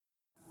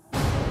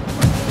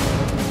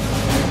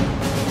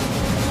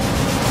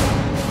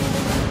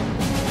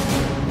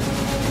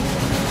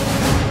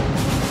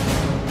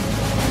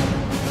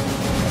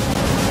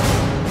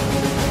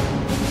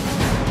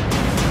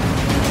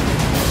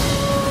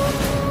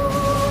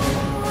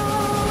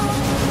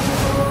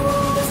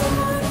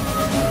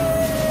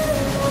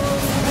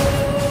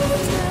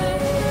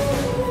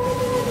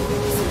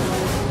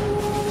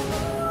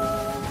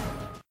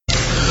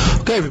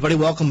everybody,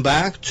 welcome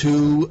back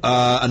to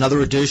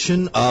another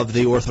edition of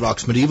The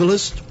Orthodox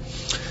Medievalist.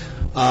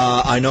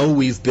 I know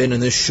we've been in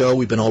this show,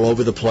 we've been all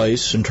over the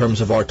place in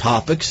terms of our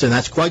topics, and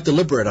that's quite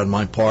deliberate on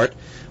my part.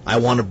 I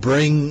want to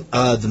bring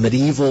the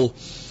medieval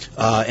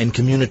and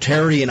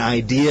communitarian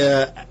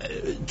idea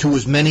to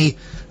as many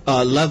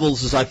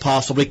levels as I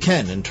possibly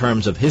can in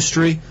terms of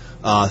history,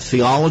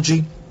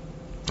 theology,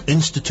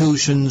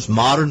 institutions,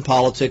 modern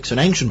politics, and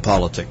ancient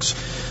politics.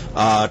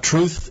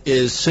 Truth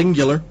is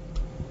singular.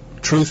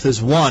 Truth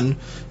is one,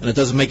 and it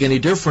doesn't make any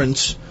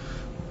difference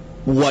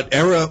what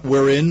era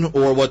we're in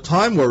or what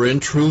time we're in.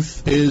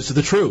 Truth is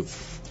the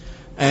truth.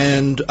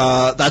 And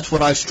that's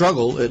what I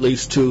struggle, at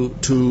least to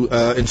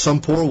in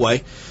some poor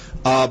way,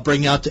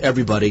 bring out to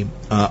everybody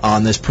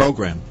on this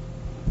program.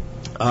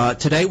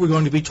 Today we're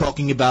going to be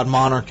talking about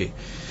monarchy.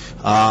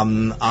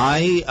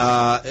 I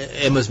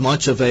am as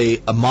much of a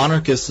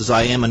monarchist as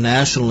I am a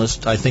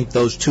nationalist. I think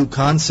those two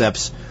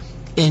concepts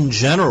in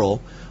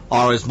general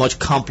are as much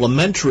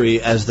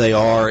complementary as they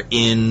are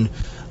in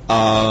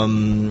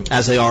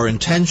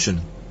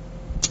tension.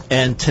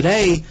 And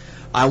today,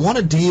 I want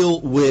to deal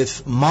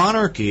with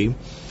monarchy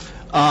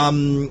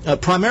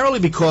primarily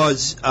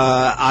because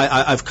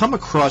I've come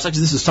across,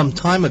 actually this is some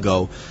time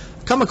ago,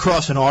 come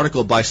across an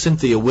article by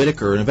Cynthia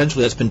Whitaker, and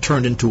eventually that's been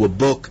turned into a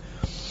book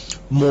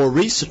more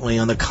recently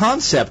on the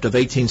concept of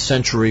 18th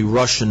century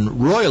Russian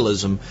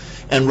royalism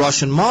and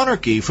Russian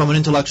monarchy from an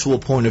intellectual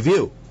point of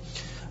view.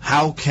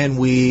 How can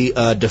we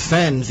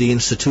defend the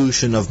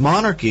institution of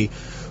monarchy,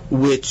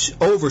 which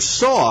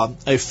oversaw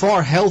a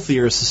far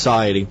healthier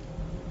society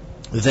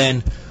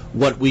than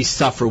what we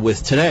suffer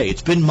with today?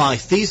 It's been my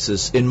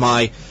thesis in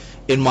my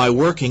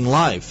working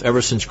life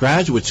ever since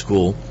graduate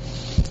school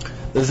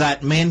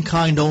that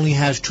mankind only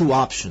has two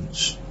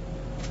options,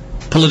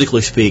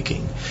 politically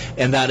speaking,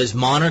 and that is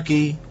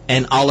monarchy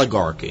and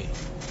oligarchy.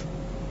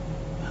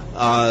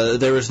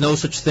 There is no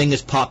such thing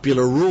as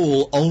popular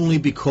rule, only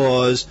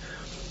because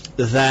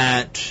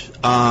that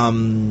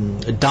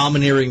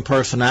domineering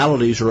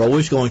personalities are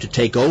always going to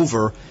take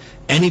over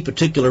any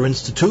particular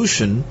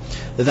institution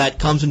that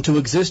comes into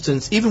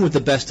existence, even with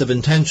the best of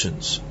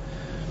intentions.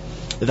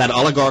 That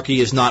oligarchy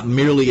is not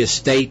merely a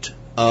state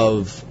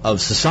of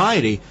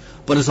society,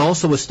 but is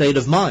also a state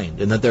of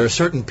mind, and that there are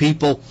certain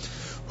people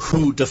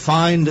who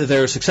define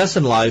their success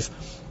in life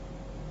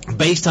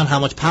based on how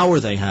much power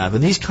they have,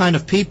 and these kind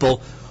of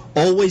people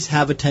always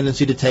have a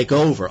tendency to take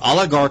over.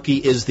 Oligarchy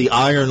is the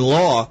iron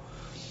law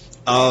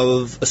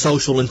of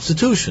social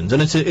institutions,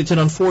 and it's an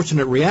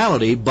unfortunate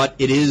reality, but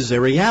it is a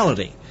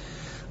reality.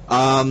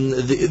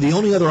 The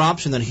only other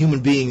option that human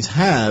beings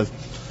have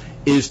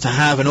is to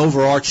have an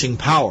overarching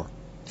power,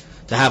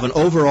 to have an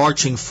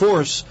overarching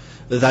force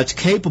that's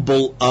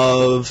capable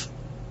of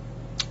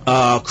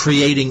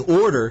creating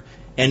order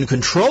and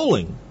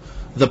controlling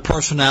the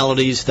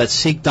personalities that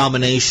seek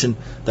domination,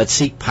 that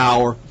seek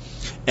power,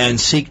 and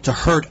seek to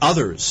hurt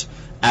others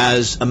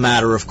as a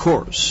matter of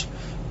course.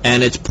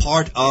 And it's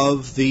part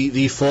of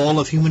the fall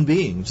of human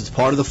beings. It's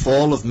part of the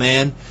fall of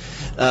man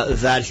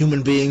that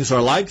human beings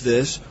are like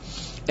this,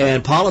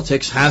 and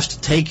politics has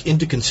to take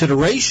into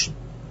consideration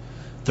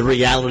the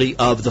reality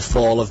of the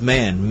fall of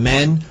man.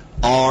 Men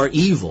are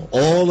evil.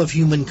 All of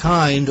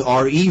humankind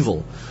are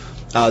evil.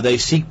 They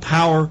seek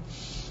power.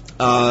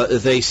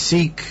 They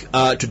seek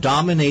to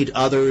dominate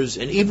others,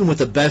 and even with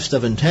the best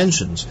of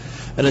intentions.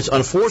 And it's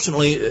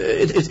unfortunately,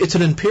 it's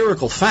an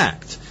empirical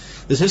fact.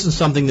 This isn't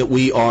something that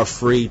we are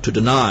free to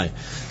deny.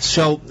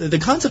 So the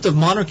concept of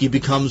monarchy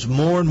becomes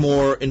more and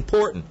more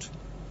important.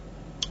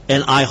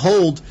 And I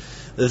hold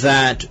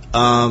that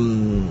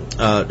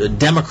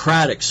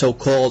democratic,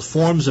 so-called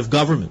forms of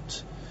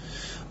government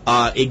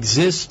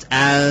exist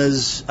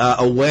as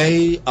a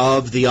way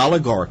of the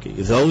oligarchy,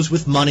 those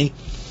with money,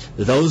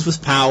 those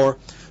with power,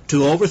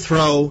 to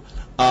overthrow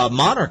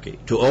monarchy,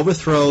 to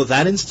overthrow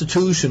that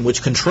institution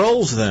which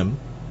controls them,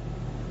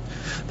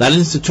 that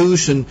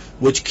institution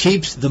which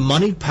keeps the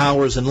moneyed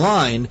powers in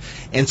line,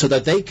 and so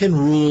that they can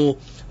rule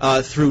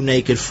through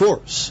naked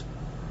force.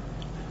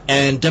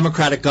 And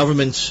democratic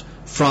governments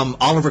from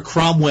Oliver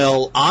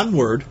Cromwell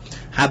onward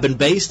have been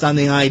based on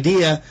the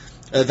idea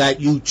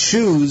that you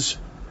choose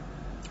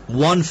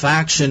one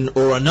faction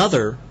or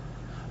another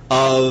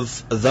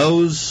of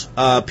those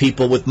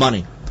people with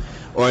money,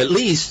 or at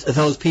least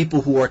those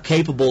people who are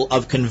capable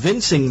of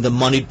convincing the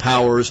moneyed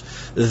powers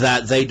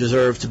that they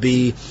deserve to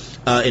be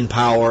in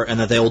power, and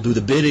that they will do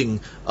the bidding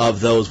of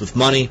those with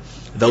money,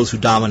 those who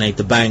dominate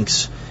the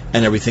banks,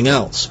 and everything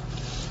else.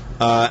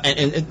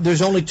 And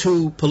there's only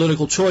two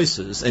political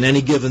choices in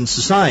any given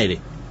society: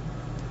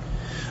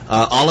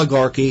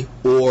 oligarchy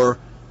or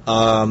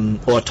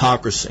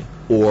autocracy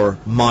or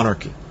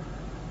monarchy.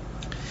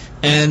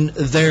 And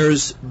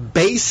there's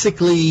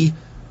basically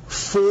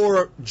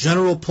four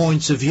general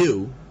points of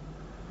view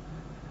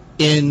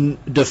in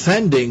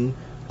defending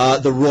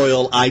the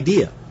royal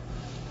idea.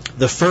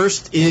 The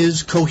first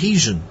is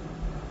cohesion.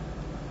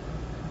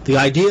 The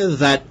idea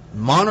that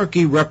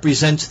monarchy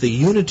represents the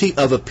unity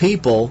of a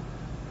people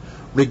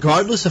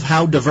regardless of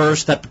how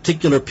diverse that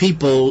particular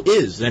people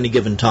is at any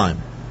given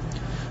time.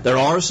 There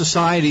are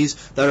societies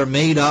that are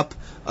made up,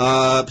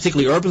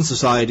 particularly urban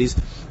societies,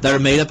 that are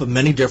made up of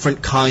many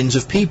different kinds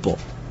of people.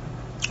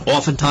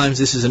 Oftentimes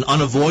this is an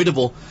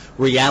unavoidable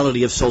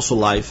reality of social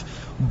life,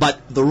 but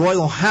the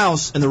royal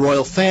house and the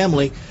royal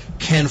family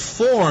can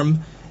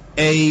form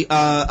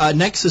a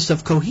nexus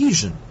of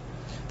cohesion,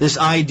 this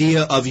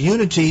idea of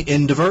unity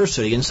in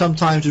diversity, and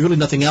sometimes there's really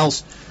nothing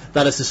else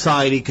that a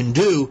society can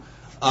do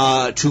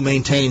to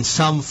maintain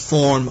some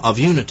form of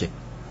unity.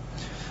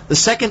 The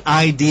second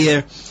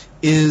idea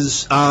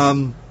is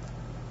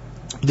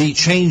the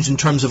change in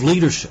terms of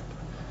leadership,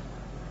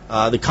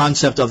 the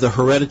concept of the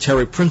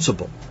hereditary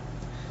principle.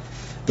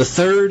 The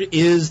third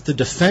is the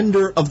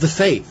defender of the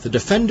faith, the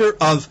defender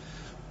of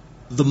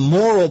the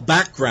moral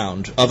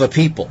background of a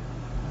people.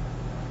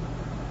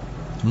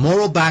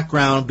 Moral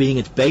background being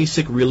its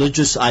basic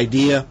religious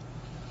idea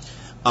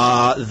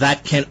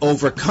that can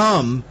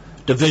overcome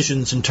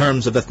divisions in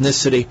terms of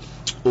ethnicity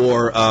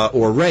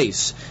or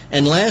race.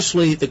 And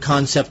lastly, the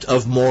concept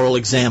of moral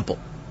example.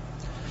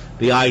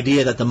 The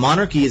idea that the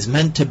monarchy is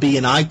meant to be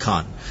an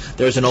icon.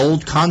 There's an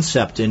old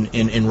concept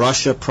in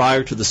Russia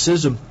prior to the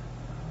schism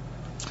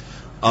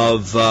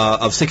of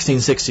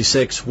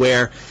 1666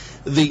 where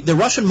the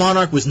Russian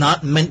monarch was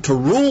not meant to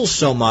rule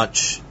so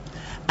much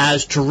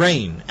as to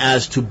reign,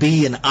 as to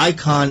be an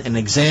icon, an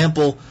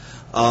example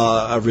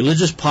of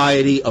religious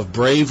piety, of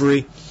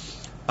bravery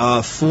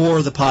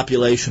for the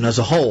population as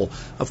a whole.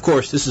 Of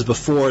course, this is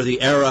before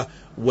the era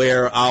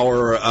where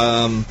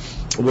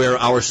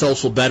our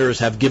social betters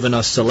have given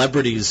us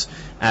celebrities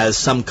as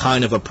some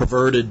kind of a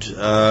perverted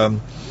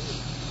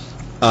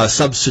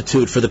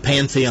substitute for the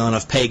pantheon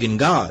of pagan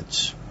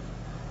gods.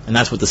 And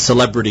that's what the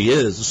celebrity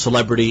is. The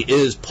celebrity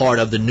is part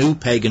of the new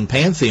pagan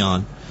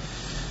pantheon.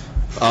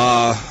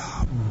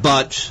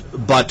 But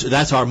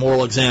that's our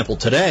moral example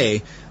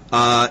today.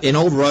 In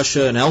old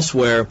Russia and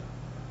elsewhere,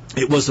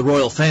 it was the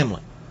royal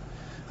family.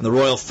 And the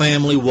royal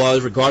family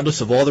was, regardless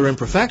of all their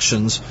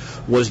imperfections,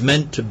 was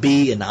meant to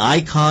be an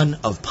icon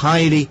of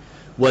piety,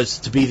 was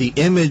to be the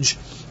image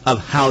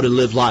of how to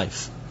live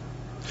life.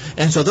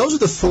 And so those are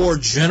the four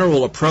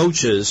general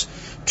approaches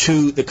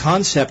to the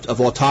concept of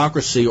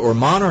autocracy or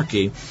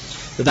monarchy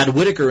that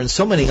Whitaker and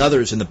so many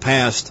others in the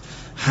past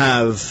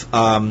have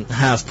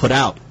put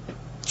out.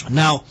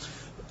 Now,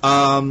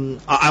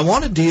 I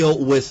want to deal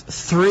with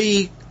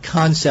three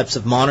concepts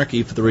of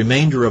monarchy for the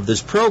remainder of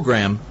this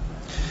program.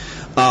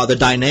 The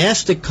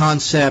dynastic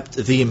concept,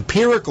 the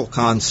empirical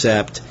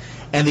concept,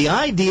 and the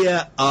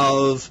idea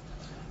of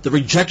the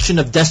rejection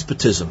of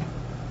despotism.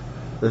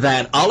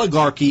 That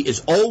oligarchy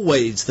is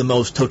always the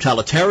most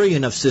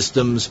totalitarian of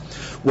systems,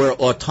 where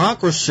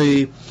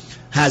autocracy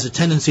has a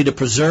tendency to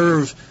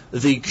preserve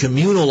the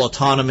communal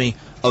autonomy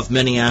of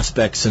many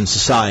aspects in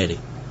society.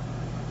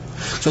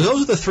 So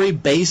those are the three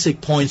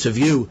basic points of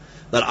view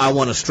that I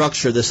want to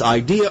structure this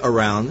idea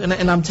around.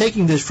 And I'm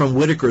taking this from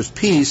Whitaker's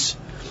piece,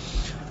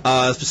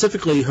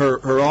 specifically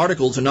her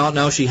articles, and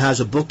now she has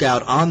a book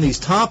out on these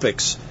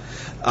topics.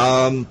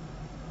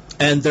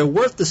 And they're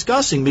worth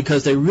discussing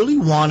because they really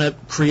want to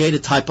create a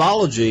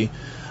typology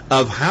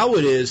of how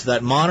it is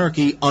that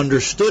monarchy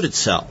understood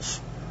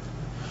itself.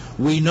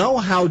 We know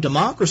how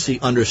democracy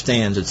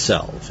understands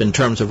itself in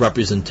terms of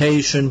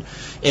representation,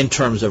 in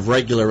terms of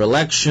regular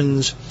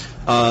elections,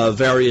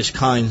 various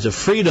kinds of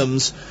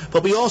freedoms,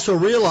 but we also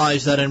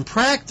realize that in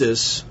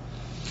practice,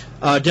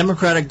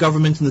 democratic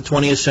governments in the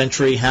 20th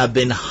century have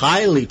been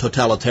highly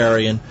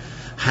totalitarian,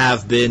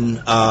 have been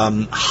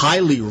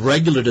highly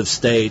regulative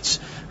states,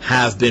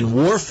 have been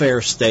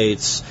warfare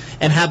states,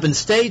 and have been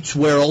states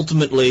where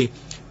ultimately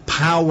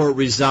power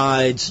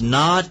resides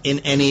not in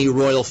any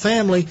royal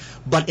family,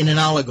 but in an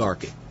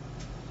oligarchy.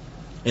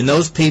 In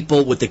those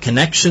people with the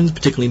connections,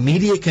 particularly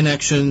media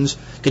connections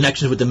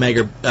with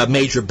the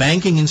major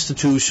banking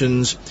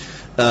institutions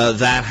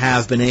that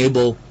have been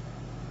able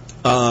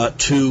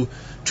to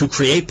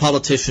create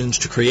politicians,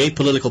 to create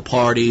political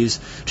parties,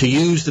 to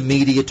use the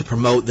media to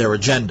promote their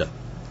agenda.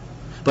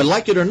 But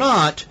like it or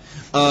not,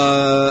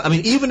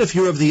 even if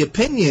you're of the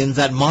opinion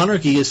that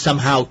monarchy is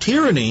somehow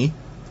tyranny,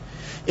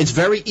 it's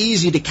very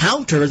easy to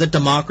counter that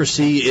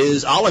democracy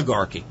is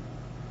oligarchy.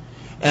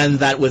 And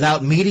that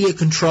without media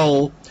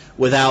control,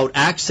 without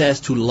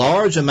access to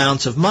large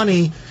amounts of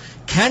money,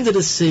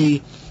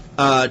 candidacy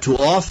to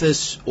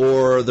office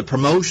or the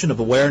promotion of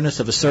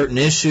awareness of a certain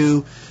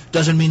issue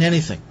doesn't mean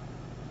anything.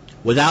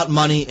 Without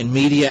money and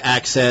media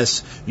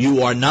access,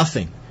 you are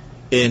nothing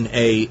in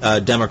a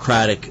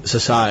democratic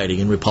society,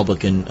 in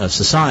Republican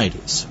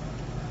societies.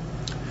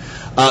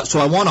 So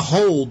I want to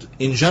hold,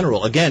 in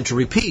general, again, to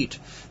repeat,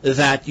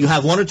 that you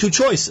have one or two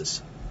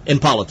choices in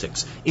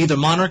politics, either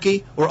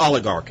monarchy or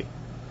oligarchy,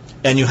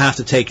 and you have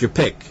to take your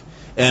pick.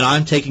 And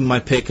I'm taking my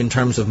pick in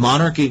terms of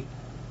monarchy.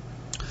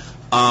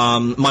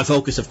 My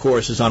focus, of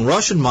course, is on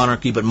Russian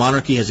monarchy, but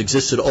monarchy has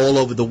existed all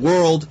over the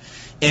world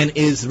and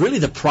is really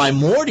the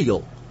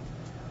primordial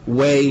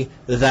way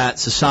that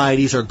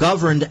societies are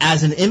governed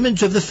as an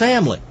image of the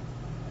family.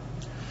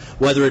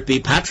 Whether it be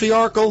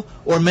patriarchal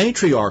or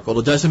matriarchal,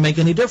 it doesn't make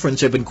any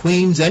difference. There have been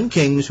queens and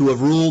kings who have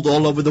ruled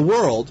all over the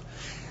world.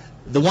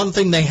 the one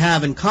thing they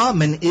have in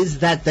common is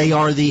that they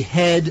are the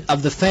head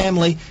of the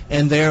family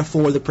and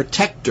therefore the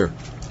protector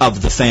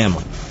of the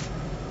family.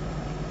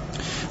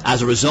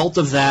 As a result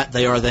of that,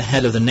 they are the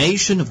head of the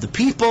nation, of the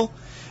people,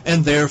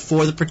 and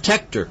therefore the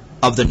protector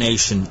of the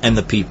nation and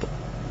the people.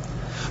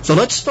 So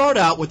let's start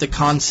out with the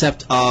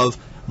concept of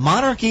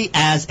monarchy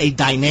as a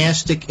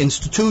dynastic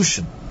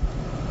institution.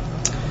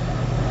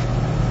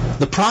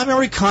 The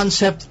primary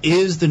concept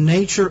is the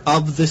nature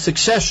of the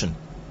succession.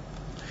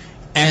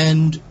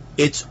 And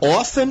it's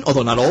often,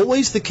 although not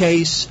always the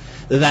case,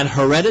 that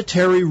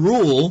hereditary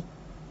rule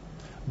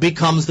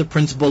becomes the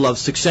principle of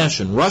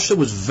succession. Russia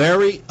was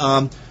very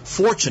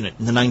fortunate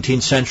in the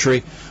 19th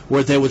century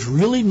where there was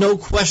really no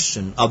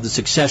question of the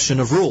succession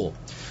of rule.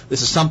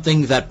 This is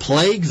something that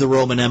plagued the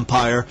Roman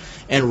Empire,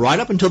 and right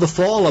up until the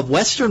fall of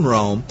Western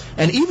Rome,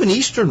 and even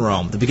Eastern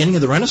Rome, the beginning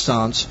of the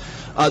Renaissance,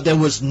 there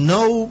was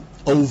no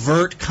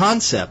overt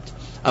concept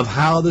of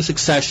how the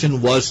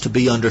succession was to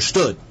be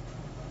understood.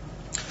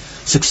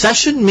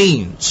 Succession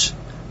means,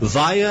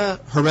 via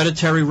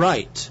hereditary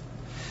right,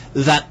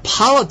 that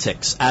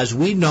politics as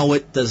we know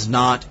it does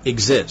not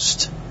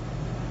exist.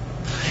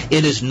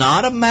 It is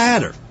not a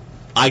matter,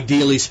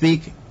 ideally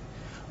speaking,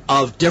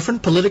 of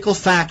different political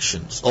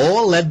factions,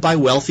 all led by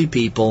wealthy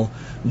people,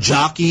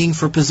 jockeying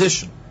for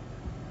position.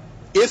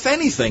 If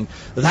anything,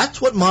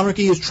 that's what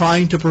monarchy is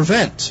trying to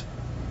prevent.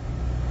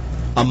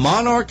 A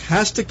monarch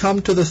has to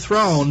come to the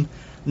throne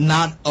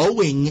not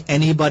owing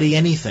anybody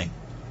anything.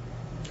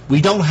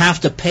 We don't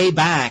have to pay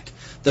back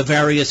the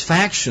various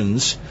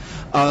factions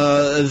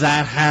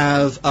that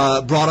have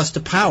brought us to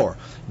power,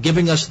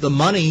 giving us the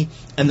money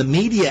and the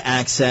media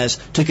access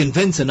to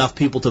convince enough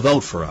people to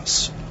vote for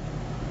us.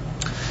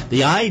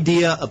 The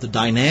idea of the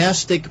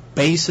dynastic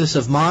basis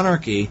of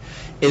monarchy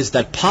is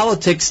that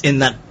politics, in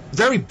that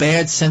very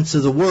bad sense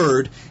of the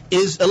word,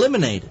 is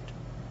eliminated.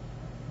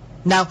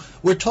 Now,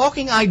 we're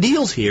talking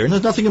ideals here, and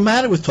there's nothing the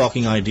matter with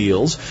talking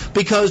ideals,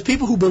 because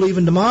people who believe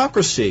in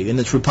democracy, in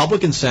its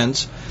Republican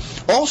sense,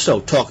 also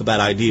talk about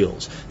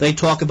ideals. They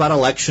talk about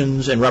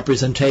elections and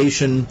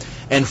representation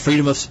and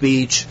freedom of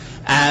speech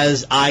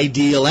as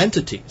ideal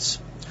entities.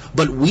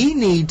 But we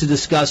need to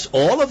discuss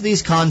all of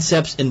these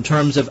concepts in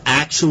terms of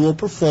actual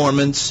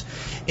performance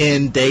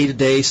in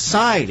day-to-day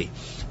society.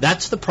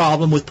 That's the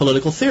problem with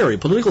political theory.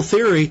 Political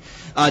theory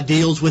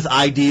deals with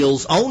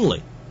ideals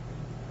only.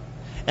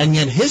 And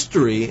yet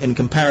history and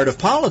comparative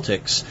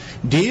politics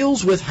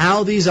deals with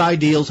how these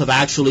ideals have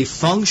actually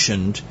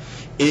functioned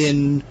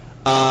in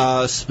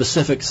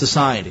specific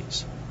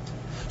societies.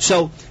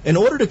 So in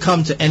order to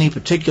come to any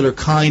particular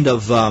kind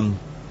of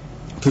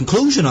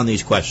conclusion on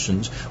these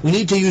questions, we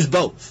need to use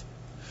both.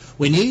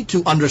 We need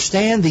to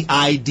understand the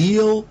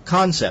ideal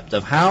concept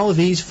of how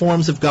these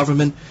forms of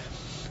government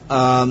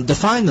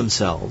define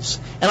themselves.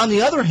 And on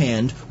the other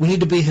hand, we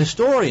need to be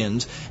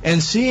historians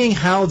and seeing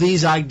how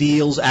these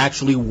ideals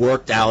actually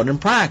worked out in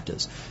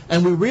practice.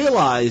 And we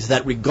realize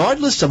that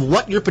regardless of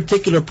what your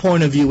particular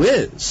point of view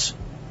is,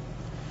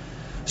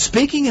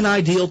 speaking in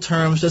ideal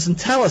terms doesn't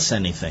tell us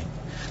anything.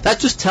 That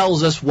just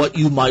tells us what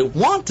you might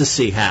want to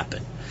see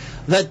happen.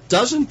 That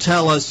doesn't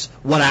tell us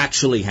what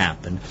actually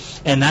happened.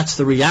 And that's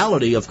the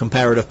reality of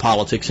comparative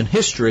politics and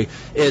history,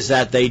 is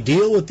that they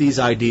deal with these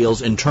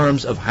ideals in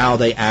terms of how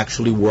they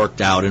actually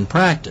worked out in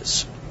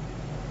practice.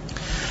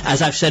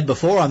 As I've said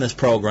before on this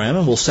program,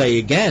 and we'll say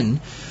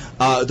again,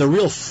 the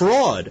real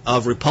fraud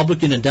of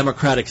Republican and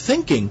Democratic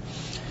thinking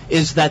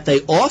is that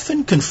they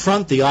often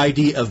confront the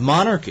idea of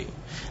monarchy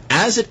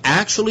as it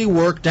actually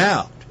worked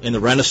out in the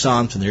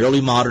Renaissance and the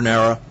early modern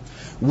era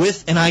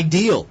with an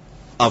ideal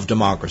of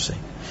democracy.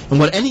 And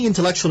what any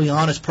intellectually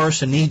honest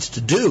person needs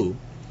to do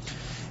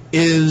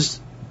is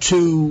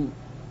to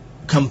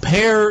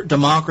compare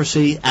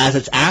democracy as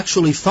it's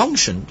actually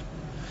functioned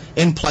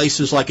in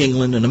places like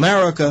England and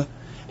America,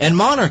 and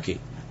monarchy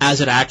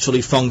as it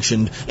actually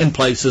functioned in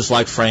places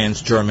like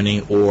France,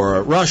 Germany,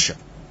 or Russia.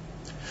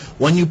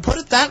 When you put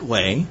it that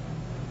way,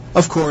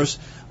 of course,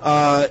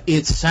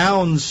 it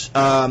sounds,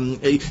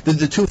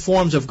 the two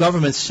forms of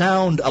government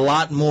sound a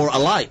lot more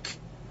alike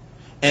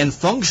and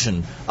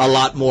function a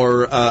lot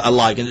more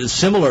alike and is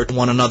similar to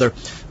one another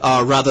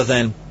rather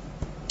than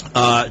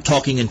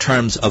talking in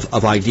terms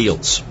of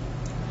ideals.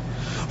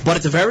 But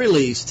at the very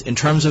least, in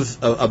terms of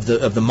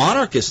the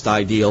monarchist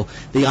ideal,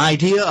 the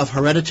idea of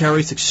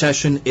hereditary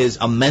succession is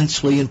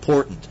immensely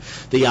important.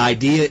 The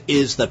idea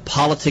is that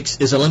politics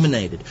is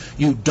eliminated.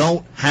 You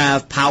don't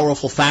have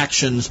powerful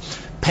factions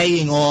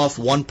paying off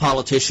one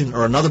politician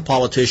or another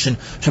politician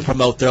to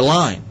promote their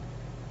line.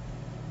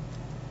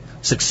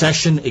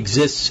 Succession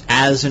exists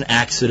as an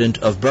accident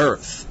of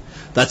birth.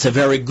 That's a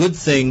very good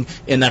thing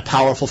in that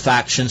powerful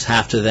factions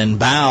have to then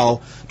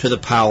bow to the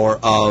power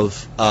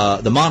of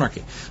the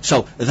monarchy.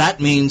 So that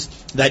means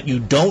that you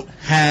don't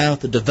have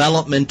the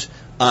development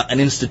and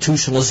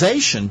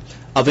institutionalization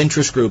of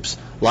interest groups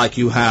like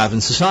you have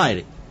in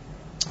society.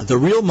 The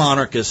real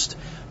monarchist,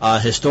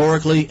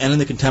 historically and in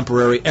the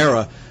contemporary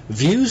era,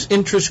 views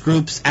interest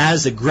groups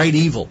as a great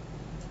evil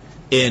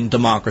in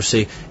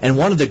democracy, and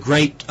one of the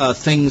great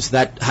things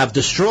that have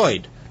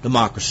destroyed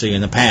democracy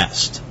in the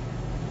past.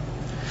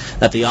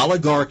 That the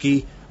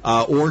oligarchy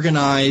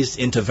organized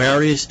into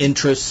various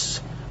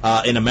interests.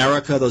 In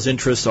America, those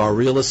interests are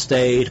real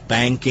estate,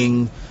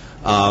 banking,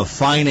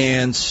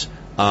 finance,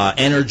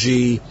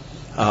 energy,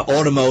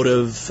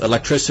 automotive,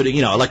 electricity,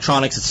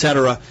 electronics,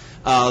 etc.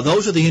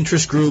 Those are the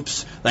interest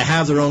groups. They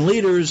have their own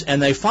leaders,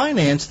 and they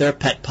finance their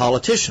pet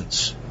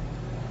politicians.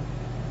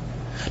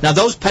 Now,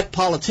 those pet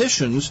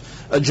politicians,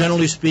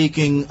 generally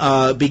speaking,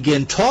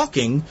 begin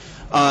talking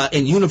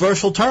in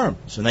universal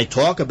terms, and they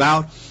talk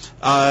about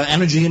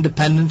energy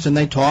independence, and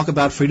they talk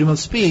about freedom of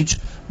speech,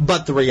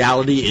 but the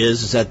reality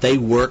is that they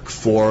work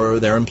for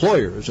their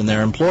employers, and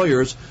their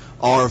employers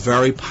are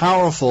very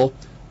powerful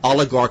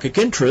oligarchic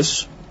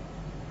interests,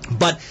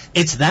 but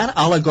it's that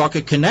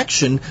oligarchic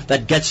connection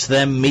that gets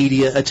them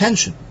media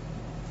attention.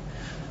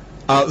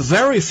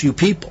 Very few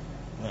people,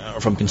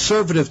 from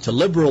conservative to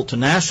liberal to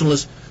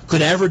nationalist,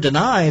 could ever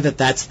deny that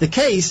that's the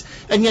case,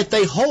 and yet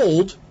they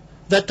hold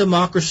that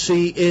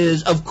democracy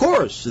is, of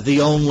course,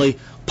 the only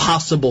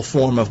possible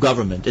form of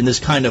government in this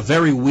kind of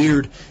very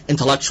weird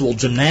intellectual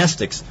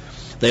gymnastics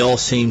they all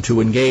seem to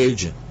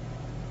engage in.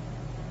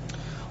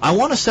 I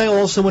want to say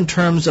also in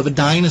terms of a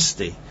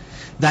dynasty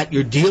that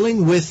you're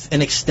dealing with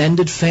an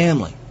extended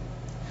family.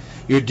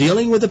 You're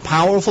dealing with a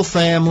powerful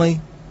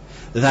family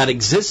that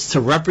exists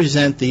to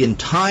represent the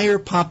entire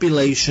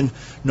population,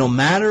 no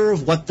matter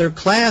of what their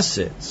class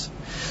is.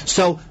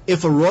 So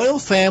if a royal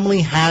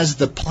family has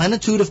the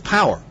plenitude of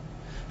power,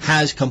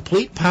 has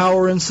complete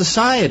power in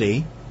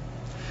society,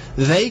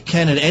 they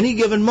can at any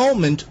given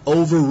moment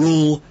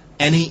overrule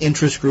any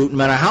interest group, no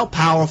matter how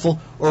powerful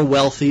or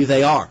wealthy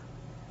they are.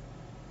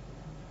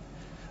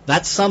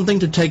 That's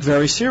something to take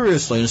very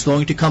seriously, and it's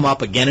going to come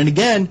up again and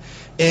again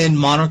in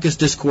monarchist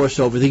discourse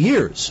over the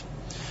years,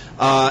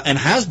 and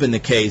has been the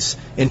case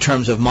in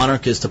terms of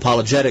monarchist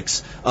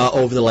apologetics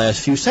over the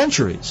last few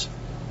centuries.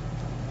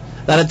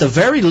 That at the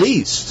very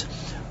least,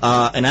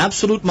 an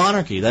absolute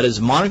monarchy, that is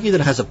a monarchy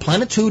that has a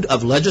plenitude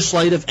of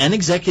legislative and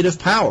executive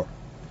power,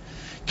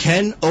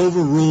 can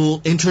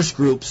overrule interest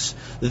groups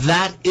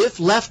that, if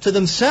left to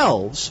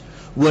themselves,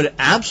 would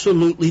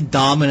absolutely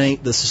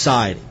dominate the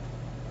society.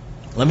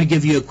 Let me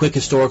give you a quick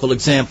historical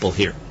example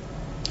here.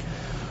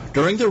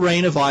 During the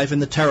reign of Ivan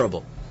the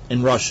Terrible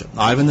in Russia,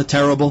 Ivan the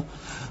Terrible,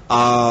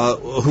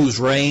 whose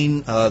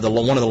reign, one of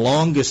the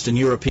longest in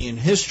European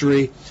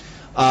history,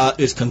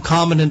 is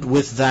concomitant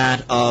with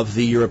that of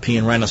the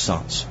European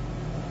Renaissance,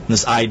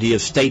 this idea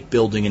of state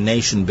building and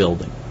nation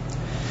building.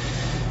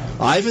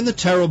 Ivan the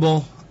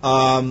Terrible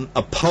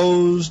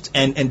opposed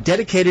and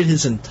dedicated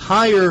his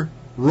entire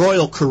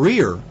royal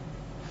career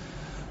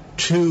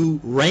to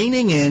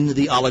reining in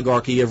the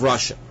oligarchy of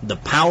Russia, the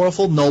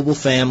powerful noble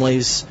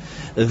families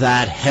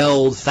that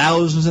held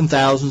thousands and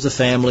thousands of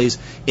families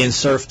in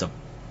serfdom,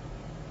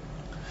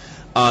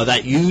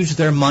 that used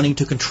their money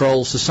to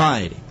control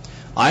society.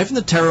 Ivan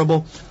the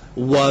Terrible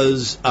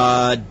was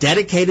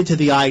dedicated to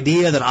the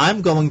idea that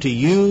I'm going to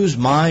use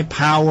my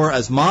power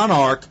as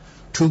monarch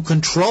to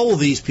control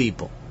these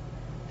people,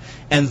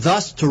 and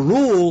thus to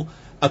rule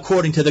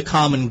according to the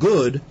common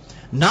good,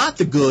 not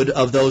the good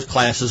of those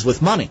classes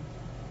with money.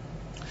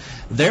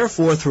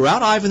 Therefore,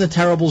 throughout Ivan the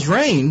Terrible's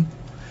reign,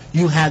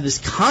 you had this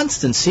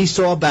constant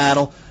seesaw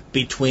battle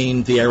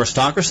between the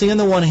aristocracy on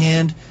the one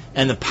hand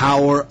and the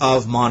power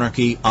of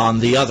monarchy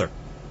on the other.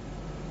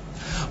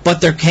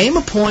 But there came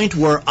a point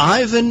where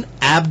Ivan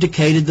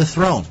abdicated the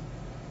throne.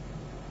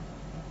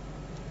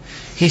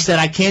 He said,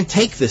 I can't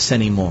take this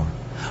anymore.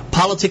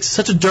 Politics is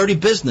such a dirty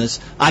business,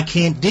 I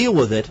can't deal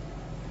with it.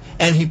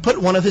 And he put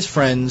one of his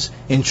friends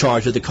in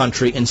charge of the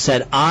country and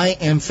said, I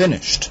am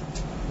finished.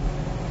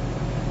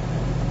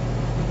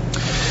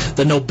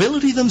 The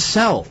nobility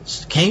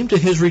themselves came to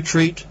his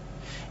retreat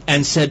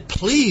and said,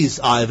 please,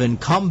 Ivan,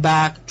 come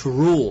back to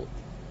rule.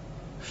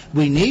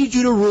 We need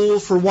you to rule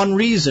for one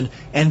reason,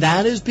 and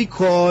that is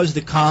because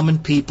the common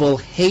people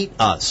hate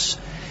us.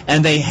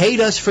 And they hate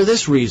us for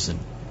this reason,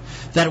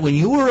 that when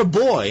you were a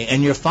boy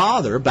and your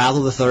father,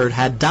 Basil III,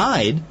 had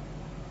died,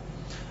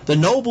 the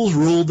nobles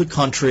ruled the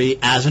country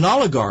as an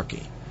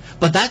oligarchy.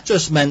 But that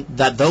just meant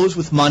that those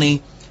with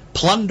money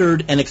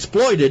plundered and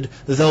exploited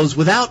those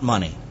without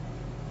money.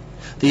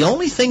 The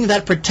only thing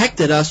that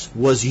protected us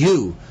was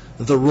you,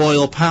 the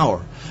royal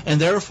power.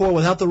 And therefore,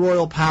 without the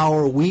royal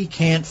power, we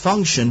can't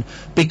function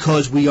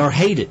because we are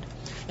hated.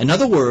 In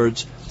other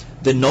words,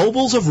 the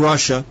nobles of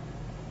Russia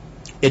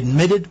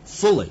admitted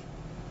fully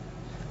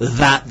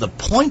that the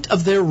point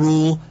of their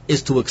rule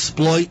is to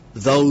exploit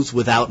those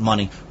without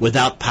money,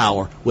 without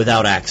power,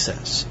 without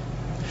access.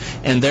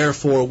 And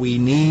therefore, we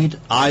need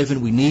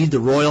Ivan, we need the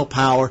royal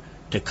power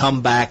to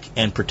come back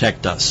and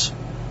protect us.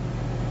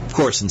 Of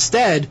course,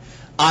 instead,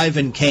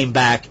 Ivan came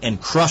back and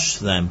crushed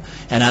them.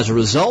 And as a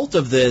result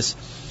of this,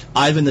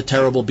 Ivan the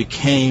Terrible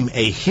became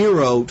a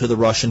hero to the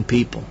Russian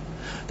people.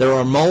 There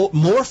are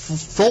more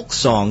folk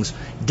songs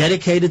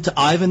dedicated to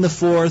Ivan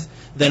IV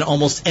than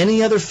almost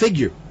any other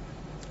figure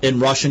in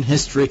Russian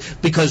history,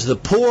 because the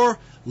poor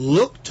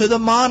looked to the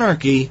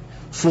monarchy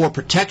for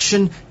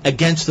protection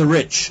against the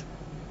rich.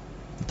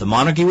 The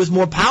monarchy was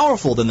more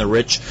powerful than the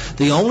rich,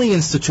 the only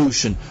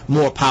institution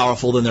more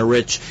powerful than the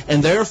rich,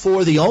 and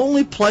therefore the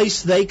only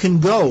place they can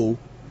go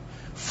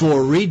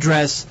for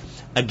redress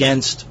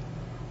against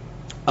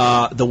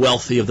the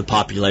wealthy of the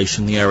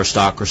population, the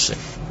aristocracy.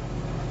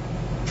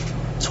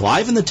 So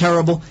Ivan the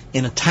Terrible,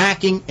 in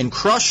attacking and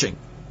crushing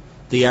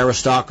the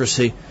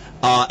aristocracy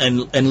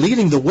and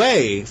leading the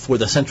way for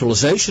the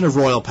centralization of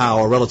royal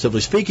power,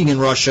 relatively speaking, in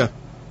Russia,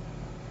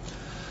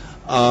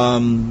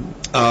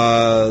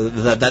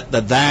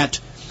 that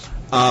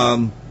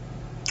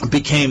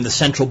became the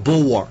central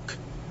bulwark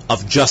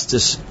of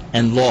justice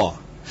and law.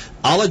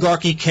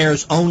 Oligarchy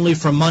cares only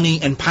for money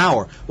and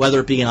power, whether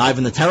it be in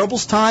Ivan the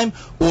Terrible's time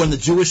or in the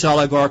Jewish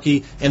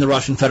oligarchy in the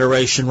Russian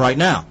Federation right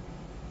now,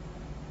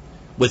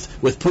 with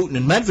Putin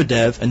and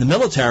Medvedev and the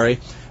military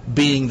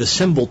being the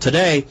symbol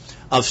today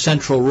of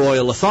central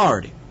royal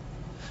authority.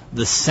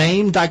 The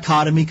same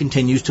dichotomy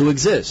continues to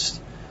exist.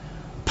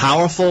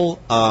 Powerful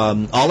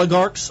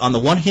oligarchs on the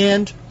one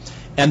hand,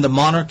 and the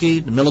monarchy,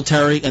 the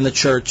military, and the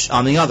church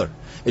on the other.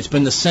 It's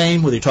been the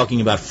same whether you're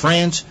talking about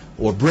France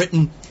or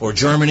Britain or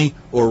Germany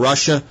or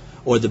Russia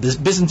or the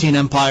Byzantine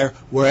Empire.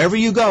 Wherever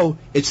you go,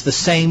 it's the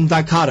same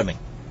dichotomy.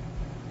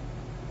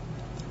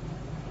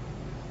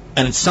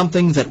 And it's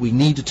something that we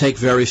need to take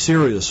very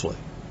seriously.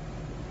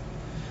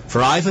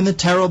 For Ivan the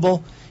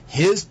Terrible,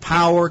 his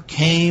power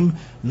came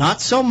not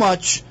so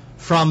much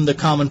from the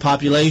common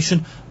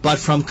population, but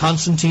from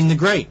Constantine the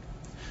Great,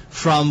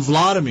 from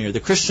Vladimir, the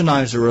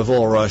Christianizer of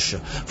all Russia,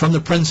 from the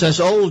Princess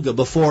Olga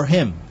before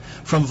him,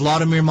 from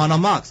Vladimir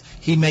Monomax.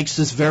 He makes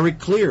this very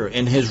clear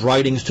in his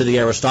writings to the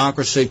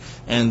aristocracy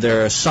and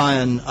their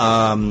scion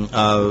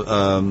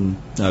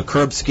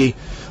Kurbsky,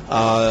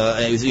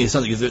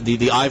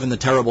 the Ivan the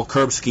Terrible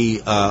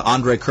Kurbsky,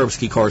 Andrei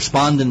Kurbsky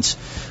correspondence,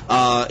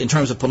 in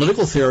terms of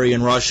political theory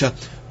in Russia,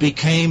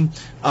 became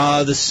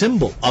the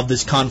symbol of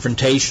this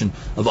confrontation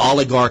of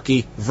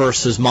oligarchy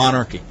versus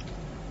monarchy.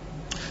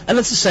 And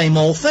it's the same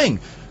old thing.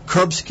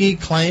 Kurbsky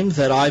claimed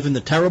that Ivan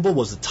the Terrible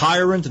was a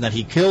tyrant and that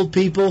he killed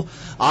people.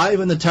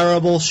 Ivan the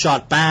Terrible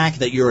shot back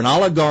that you're an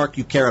oligarch,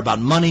 you care about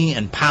money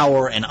and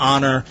power and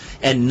honor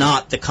and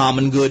not the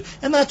common good.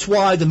 And that's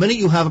why the minute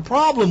you have a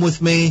problem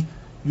with me,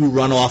 you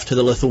run off to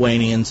the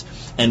Lithuanians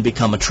and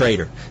become a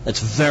traitor.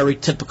 That's very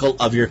typical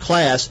of your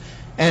class.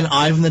 And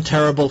Ivan the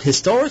Terrible,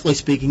 historically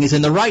speaking, is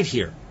in the right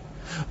here.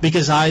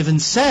 Because Ivan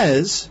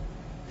says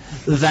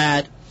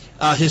that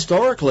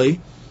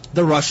historically,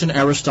 the Russian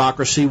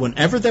aristocracy,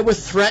 whenever they were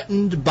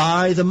threatened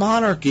by the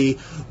monarchy,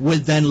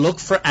 would then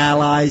look for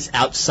allies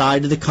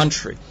outside of the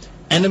country.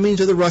 Enemies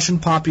of the Russian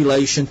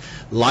population,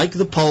 like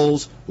the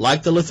Poles,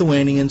 like the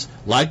Lithuanians,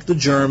 like the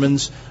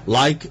Germans,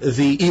 like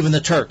even the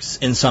Turks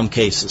in some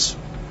cases.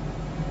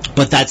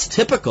 But that's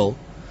typical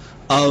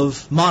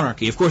of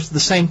monarchy. Of course, at the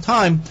same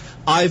time,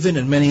 Ivan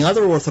and many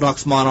other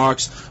Orthodox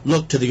monarchs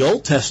look to the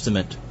Old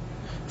Testament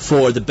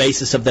for the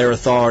basis of their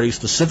authority,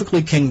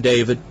 specifically King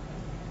David,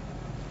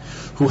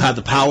 who had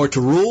the power to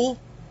rule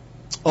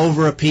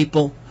over a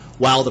people,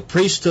 while the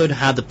priesthood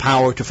had the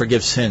power to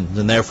forgive sins.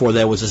 And therefore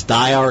there was this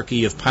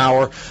diarchy of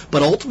power.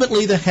 But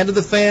ultimately the head of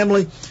the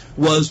family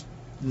was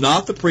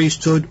not the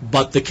priesthood,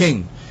 but the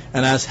king.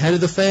 And as head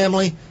of the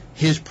family,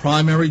 his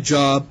primary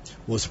job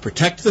was to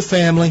protect the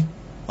family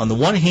on the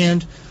one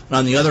hand, and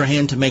on the other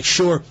hand to make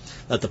sure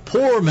that the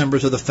poorer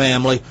members of the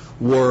family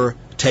were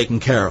taken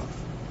care of.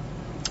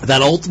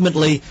 That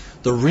ultimately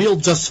the real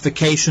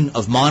justification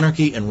of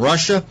monarchy in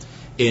Russia,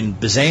 in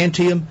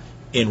Byzantium,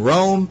 in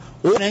Rome,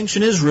 or in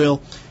ancient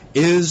Israel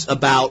is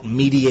about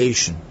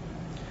mediation.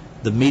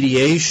 The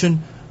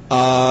mediation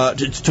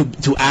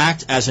to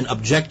act as an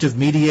objective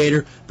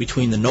mediator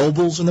between the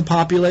nobles and the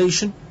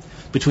population,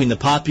 between the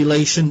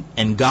population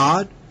and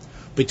God,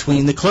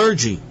 between the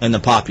clergy and the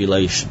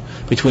population,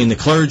 between the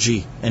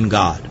clergy and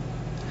God.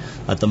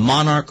 That the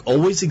monarch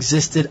always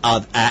existed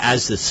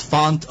as this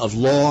font of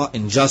law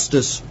and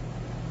justice,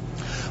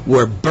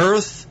 where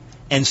birth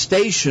and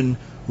station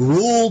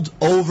ruled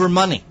over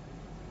money.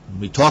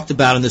 We talked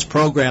about in this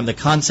program the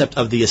concept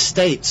of the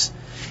estates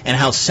and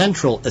how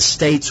central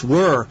estates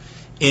were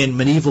in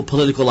medieval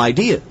political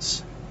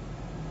ideas.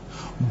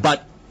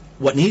 But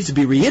what needs to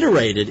be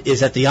reiterated is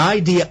that the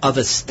idea of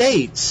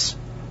estates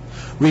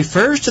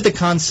refers to the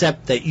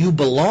concept that you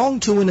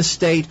belong to an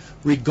estate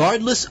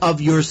regardless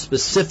of your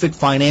specific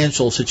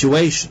financial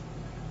situation.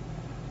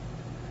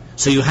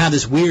 So you have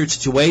this weird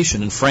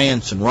situation in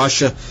France and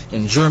Russia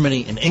and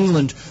Germany and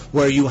England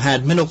where you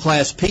had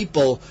middle-class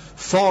people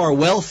far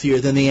wealthier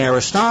than the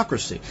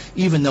aristocracy,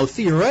 even though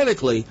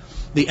theoretically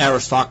the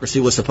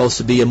aristocracy was supposed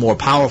to be a more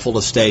powerful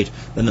estate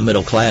than the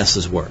middle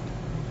classes were.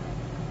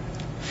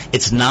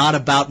 It's not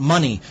about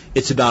money.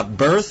 It's about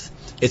birth.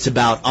 It's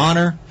about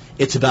honor.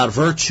 It's about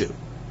virtue.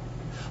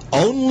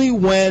 Only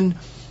when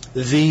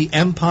the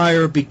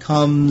empire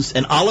becomes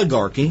an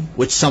oligarchy,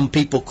 which some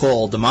people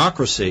call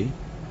democracy,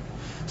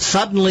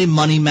 suddenly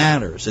money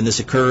matters, and this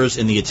occurs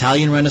in the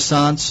Italian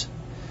Renaissance.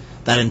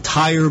 That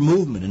entire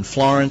movement in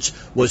Florence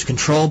was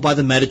controlled by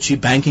the Medici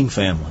banking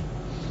family.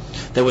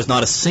 There was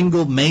not a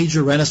single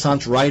major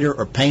Renaissance writer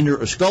or painter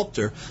or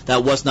sculptor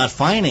that was not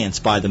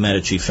financed by the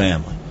Medici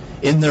family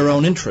in their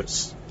own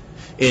interests.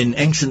 In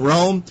ancient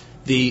Rome,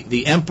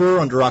 the emperor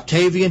under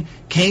Octavian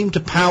came to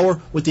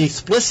power with the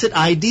explicit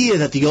idea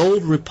that the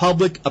old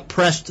republic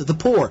oppressed the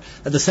poor,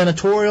 that the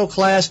senatorial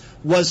class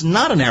was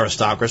not an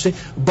aristocracy,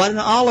 but an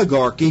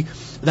oligarchy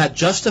that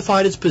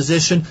justified its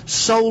position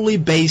solely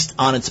based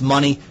on its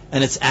money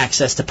and its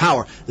access to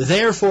power.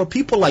 Therefore,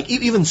 people like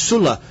even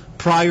Sulla,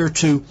 prior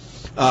to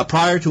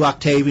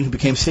Octavian, who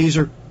became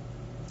Caesar,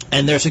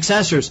 and their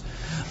successors,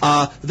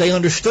 they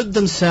understood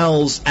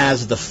themselves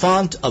as the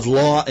font of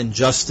law and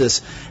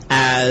justice,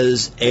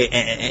 as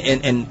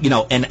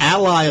an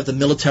ally of the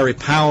military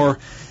power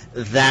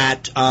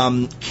that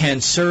can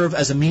serve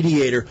as a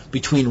mediator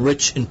between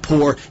rich and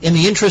poor in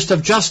the interest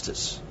of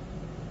justice,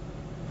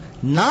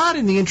 not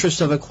in the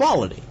interest of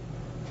equality.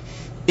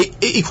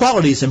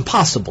 Equality is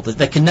impossible.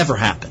 That can never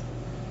happen.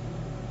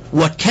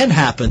 What can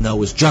happen,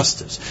 though, is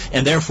justice.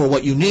 And therefore,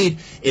 what you need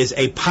is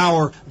a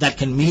power that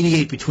can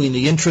mediate between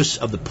the interests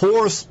of the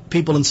poorest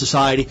people in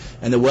society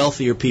and the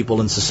wealthier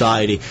people in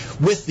society,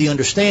 with the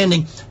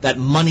understanding that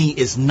money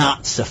is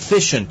not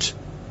sufficient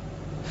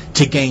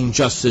to gain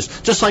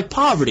justice. Just like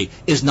poverty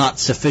is not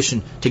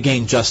sufficient to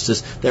gain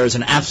justice, there is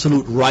an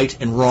absolute right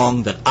and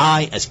wrong that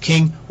I, as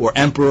king or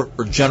emperor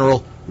or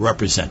general,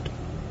 represent.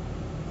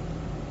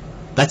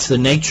 That's the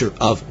nature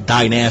of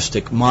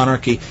dynastic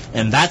monarchy,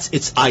 and that's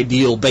its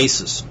ideal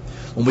basis.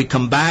 When we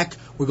come back,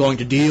 we're going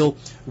to deal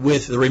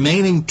with the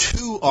remaining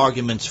two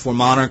arguments for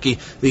monarchy: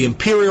 the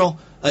empirical,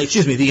 and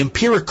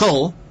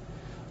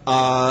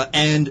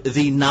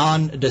the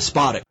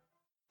non-despotic.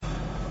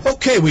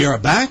 Okay, we are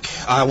back.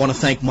 I want to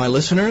thank my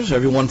listeners,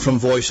 everyone from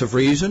Voice of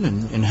Reason,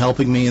 in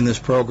helping me in this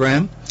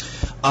program.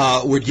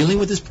 We're dealing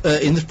with this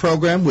in this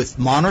program with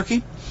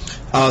monarchy.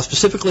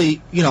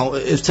 Specifically,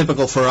 it's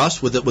typical for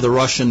us with a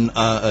Russian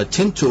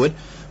tint to it,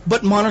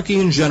 but monarchy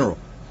in general.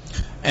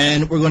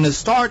 And we're going to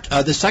start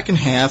the second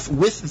half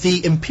with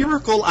the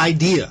empirical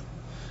idea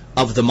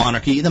of the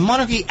monarchy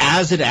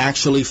as it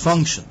actually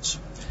functions.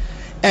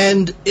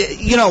 And,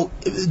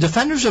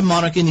 defenders of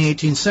monarchy in the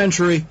 18th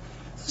century,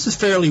 this is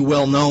fairly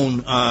well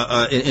known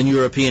in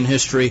European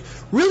history,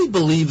 really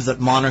believe that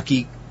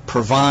monarchy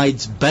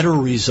provides better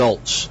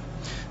results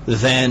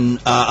than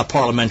a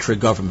parliamentary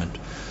government.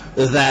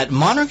 That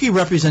monarchy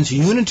represents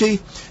unity,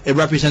 it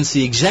represents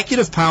the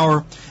executive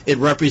power, it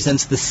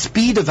represents the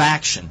speed of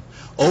action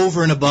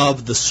over and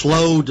above the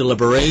slow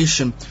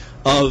deliberation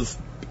of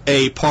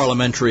a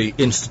parliamentary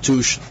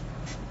institution.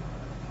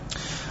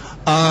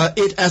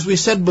 It, as we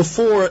said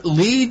before,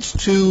 leads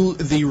to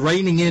the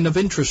reining in of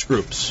interest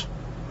groups.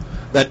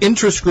 That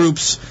interest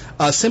groups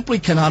simply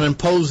cannot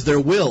impose their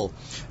will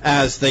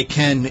as they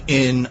can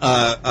in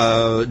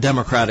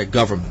democratic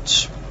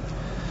governments.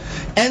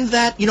 And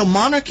that,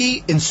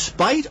 monarchy, in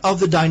spite of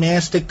the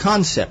dynastic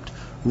concept,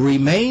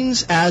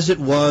 remains as it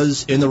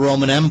was in the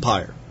Roman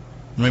Empire.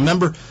 And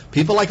remember,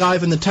 people like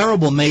Ivan the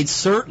Terrible made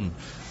certain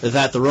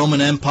that the Roman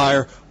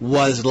Empire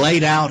was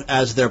laid out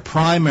as their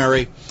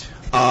primary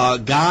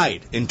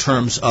guide in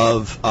terms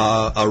of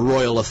a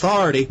royal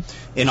authority.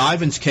 In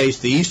Ivan's case,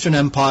 the Eastern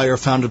Empire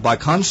founded by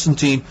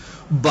Constantine,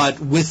 but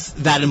with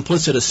that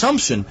implicit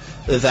assumption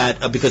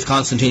that, because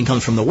Constantine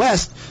comes from the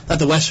West, that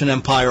the Western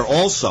Empire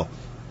also,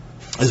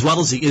 as well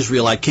as the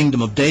Israelite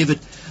kingdom of David,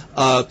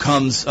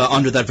 comes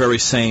under that very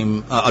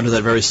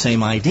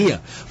same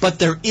idea. But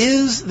there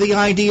is the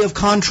idea of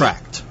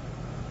contract,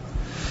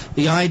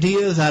 the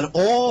idea that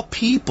all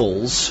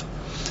peoples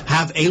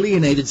have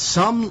alienated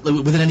some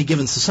within any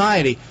given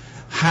society,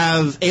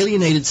 have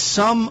alienated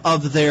some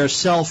of their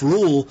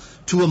self-rule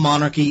to a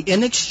monarchy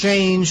in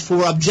exchange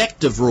for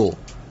objective rule.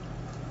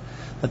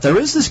 That there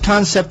is this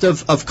concept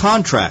of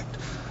contract,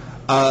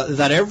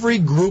 that every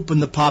group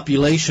in the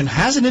population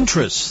has an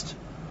interest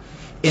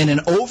in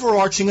an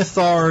overarching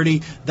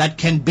authority that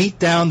can beat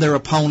down their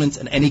opponents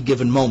at any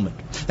given moment.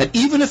 That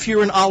even if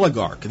you're an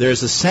oligarch,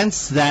 there's a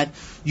sense that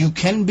you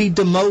can be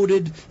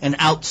demoted and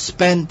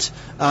outspent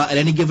at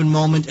any given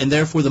moment, and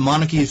therefore the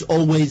monarchy is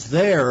always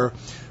there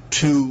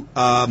to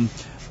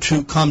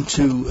come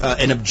to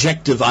an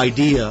objective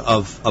idea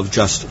of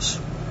justice.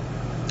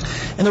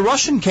 In the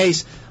Russian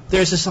case,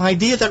 there's this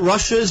idea that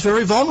Russia is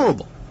very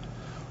vulnerable.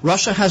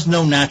 Russia has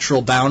no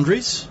natural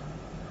boundaries,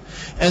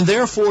 and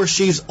therefore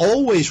she's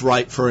always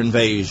ripe for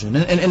invasion.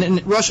 And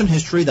in Russian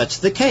history, that's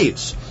the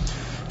case.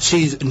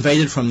 She's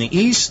invaded from the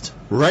east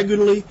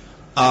regularly,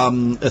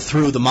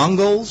 through the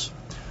Mongols,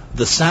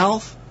 the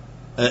south,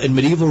 in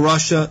medieval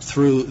Russia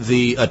through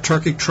the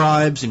Turkic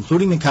tribes,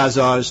 including the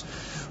Khazars,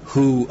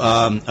 who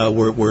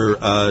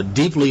were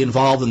deeply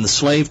involved in the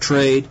slave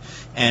trade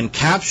and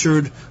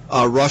captured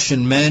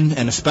Russian men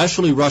and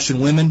especially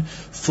Russian women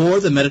for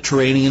the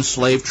Mediterranean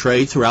slave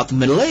trade throughout the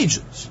Middle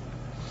Ages.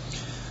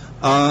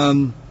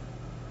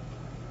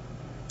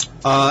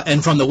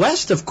 And from the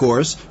West, of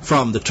course,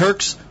 from the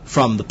Turks,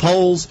 from the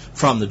Poles,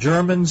 from the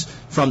Germans,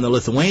 from the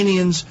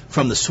Lithuanians,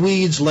 from the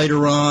Swedes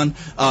later on,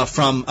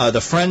 from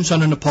the French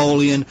under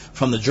Napoleon,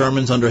 from the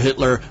Germans under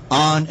Hitler,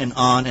 on and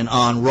on and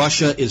on.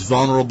 Russia is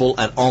vulnerable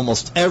at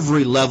almost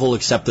every level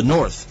except the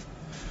North.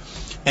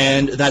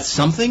 And that's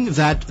something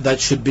that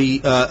should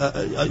be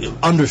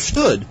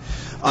understood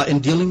in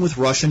dealing with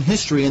Russian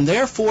history, and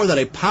therefore that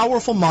a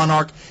powerful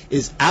monarch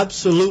is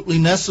absolutely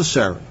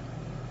necessary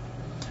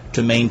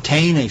to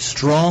maintain a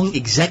strong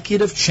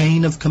executive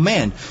chain of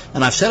command.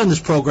 And I've said on this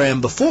program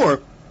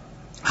before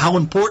how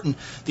important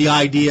the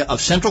idea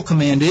of central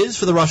command is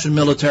for the Russian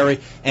military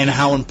and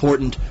how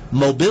important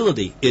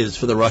mobility is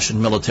for the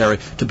Russian military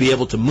to be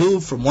able to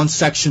move from one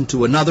section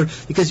to another,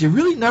 because you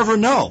really never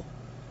know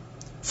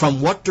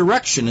from what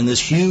direction in this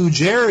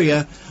huge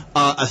area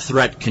a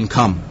threat can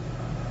come.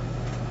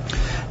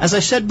 As I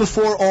said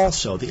before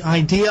also, the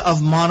idea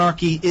of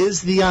monarchy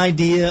is the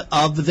idea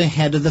of the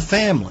head of the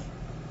family.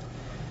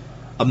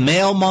 A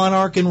male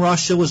monarch in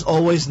Russia was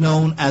always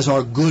known as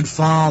our good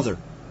father,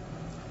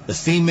 the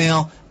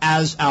female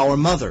as our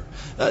mother.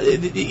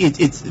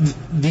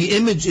 The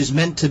image is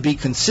meant to be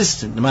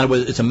consistent, no matter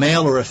whether it's a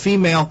male or a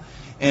female,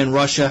 and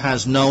Russia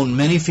has known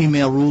many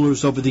female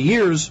rulers over the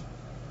years.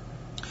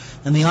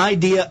 And the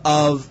idea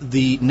of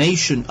the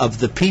nation, of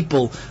the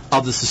people,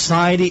 of the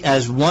society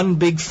as one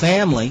big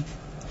family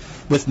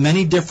with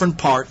many different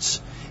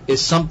parts is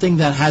something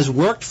that has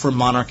worked for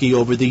monarchy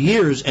over the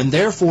years, and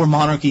therefore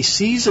monarchy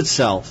sees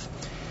itself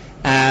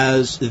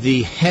as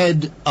the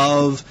head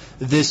of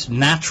this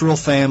natural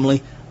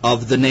family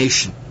of the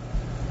nation.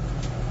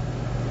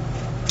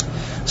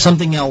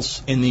 Something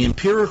else in the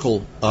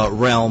empirical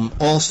realm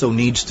also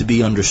needs to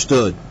be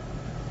understood,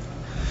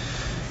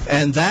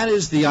 and that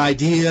is the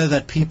idea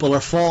that people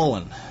are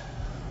fallen.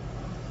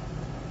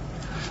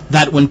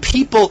 That when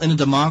people in a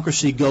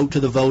democracy go to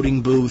the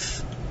voting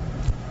booth,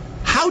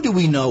 how do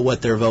we know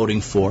what they're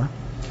voting for?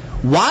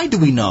 Why do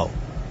we know?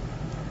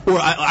 Or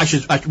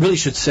I really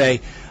should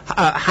say,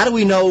 how do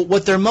we know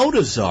what their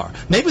motives are?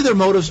 Maybe their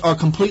motives are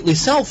completely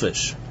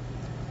selfish.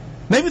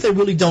 Maybe they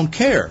really don't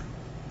care.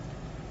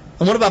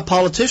 And what about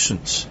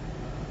politicians?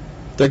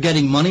 They're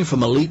getting money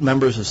from elite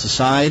members of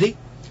society.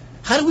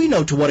 How do we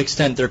know to what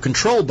extent they're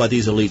controlled by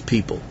these elite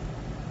people?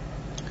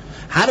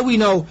 How do we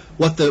know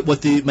what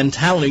the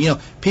mentality?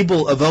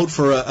 People vote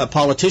for a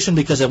politician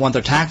because they want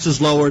their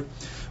taxes lowered,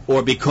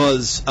 or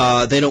because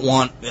they don't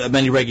want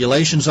many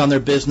regulations on their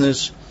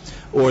business,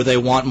 or they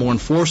want more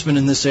enforcement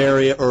in this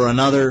area or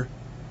another.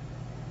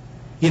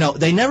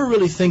 They never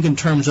really think in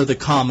terms of the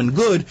common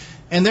good,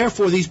 and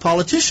therefore these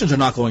politicians are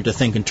not going to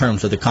think in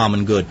terms of the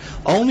common good.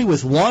 Only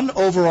with one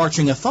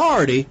overarching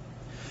authority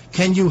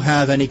can you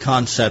have any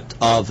concept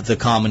of the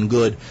common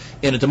good.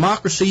 In a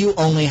democracy, you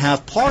only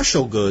have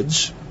partial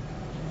goods,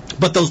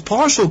 but those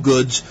partial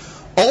goods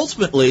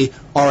ultimately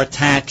are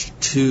attached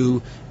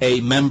to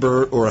a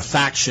member or a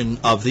faction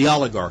of the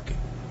oligarchy.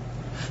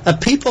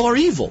 People are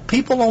evil.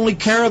 People only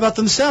care about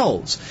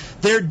themselves.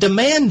 They're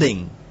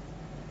demanding.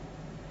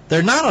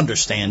 They're not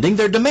understanding.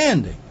 They're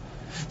demanding.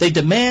 They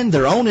demand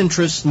their own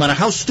interests, no matter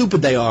how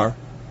stupid they are.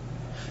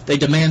 They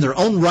demand their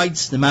own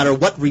rights, no matter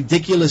what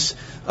ridiculous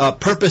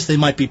purpose they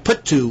might be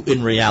put to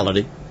in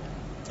reality,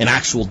 in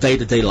actual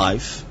day-to-day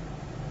life.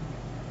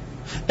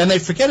 And they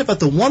forget about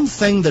the one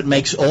thing that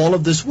makes all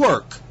of this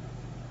work.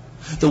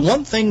 The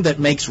one thing that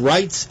makes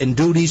rights and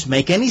duties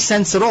make any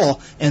sense at all,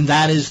 and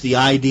that is the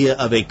idea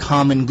of a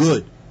common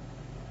good.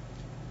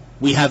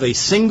 We have a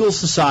single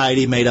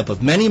society made up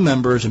of many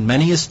members and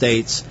many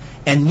estates,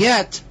 and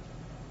yet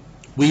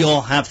we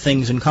all have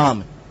things in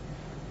common.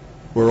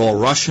 We're all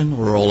Russian,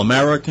 we're all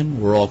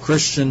American, we're all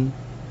Christian.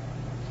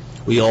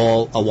 We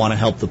all want to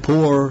help the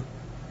poor.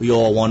 We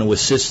all want to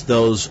assist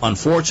those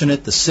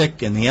unfortunate, the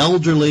sick and the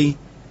elderly.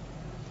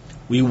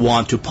 We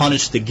want to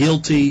punish the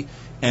guilty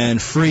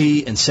and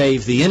free and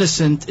save the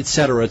innocent,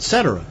 etc.,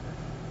 etc.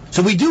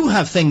 So we do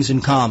have things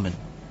in common.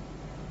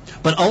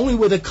 But only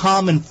with a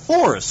common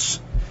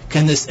force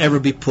can this ever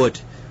be put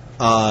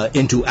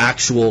into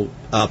actual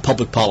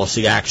public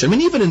policy action. I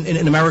mean, even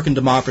in American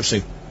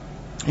democracy,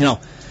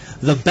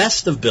 the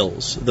best of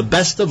bills, the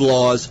best of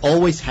laws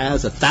always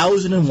has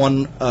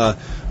 1,001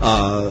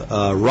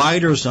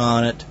 riders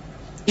on it,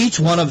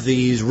 each one of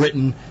these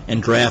written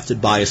and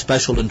drafted by a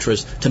special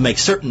interest to make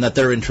certain that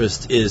their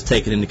interest is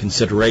taken into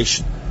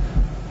consideration.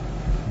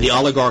 The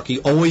oligarchy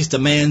always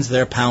demands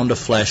their pound of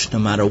flesh no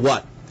matter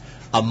what.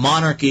 A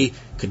monarchy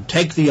could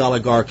take the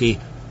oligarchy,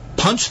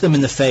 punch them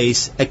in the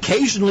face,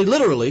 occasionally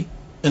literally,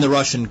 in the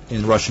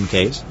Russian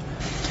case,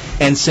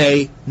 and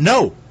say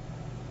no.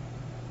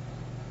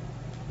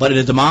 But in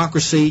a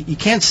democracy, you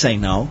can't say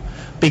no,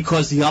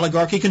 because the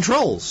oligarchy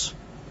controls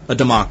a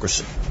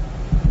democracy.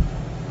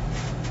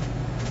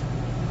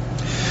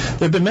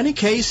 There have been many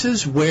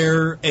cases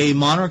where a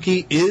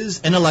monarchy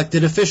is an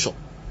elected official.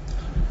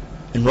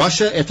 In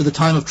Russia, after the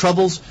time of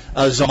troubles,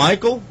 Tsar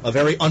Michael, a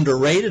very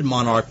underrated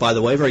monarch, by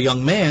the way, a very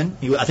young man,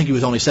 I think he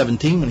was only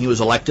 17 when he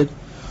was elected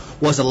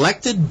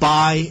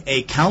by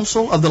a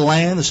council of the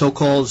land, the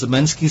so-called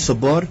Zemensky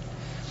Sobor,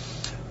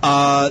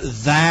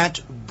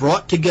 that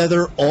brought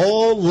together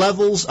all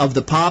levels of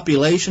the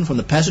population, from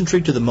the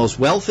peasantry to the most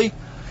wealthy,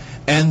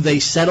 and they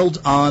settled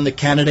on the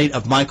candidate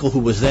of Michael, who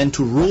was then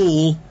to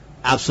rule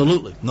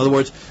absolutely. In other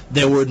words,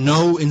 there were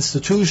no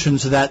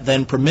institutions that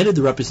then permitted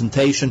the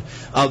representation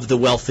of the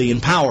wealthy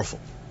and powerful.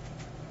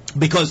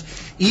 Because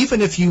even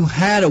if you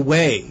had a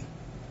way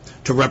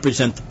to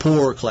represent the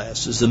poorer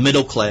classes, the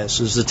middle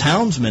classes, the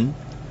townsmen,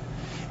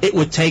 it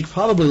would take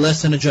probably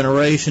less than a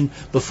generation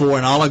before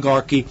an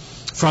oligarchy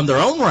from their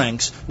own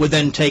ranks would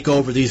then take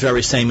over these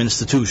very same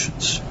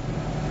institutions.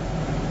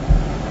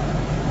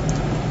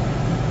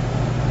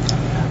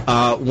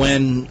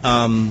 When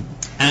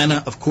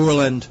Anna of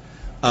Courland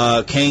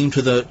came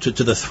to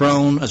the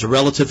throne as a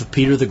relative of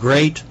Peter the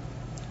Great,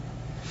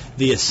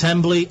 the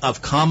Assembly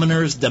of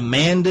Commoners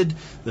demanded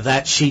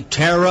that she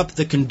tear up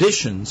the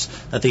conditions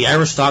that the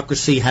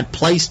aristocracy had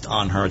placed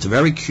on her. It's a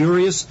very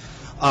curious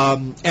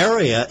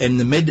area in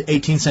the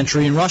mid-18th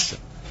century in Russia.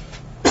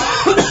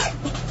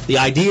 The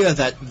idea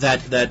that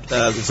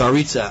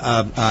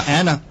Tsaritsa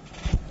Anna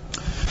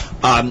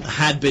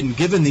had been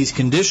given these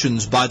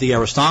conditions by the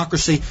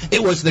aristocracy,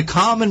 it was the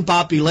common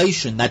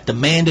population that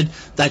demanded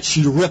that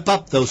she rip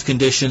up those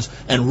conditions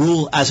and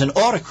rule as an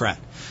autocrat.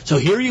 So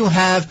here you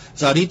have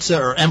Tsaritsa,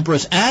 or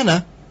Empress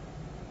Anna,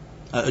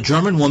 a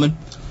German woman,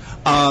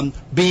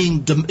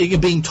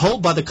 being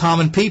told by the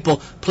common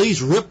people,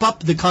 please rip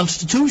up the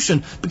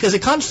Constitution, because the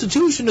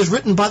Constitution is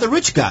written by the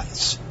rich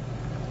guys.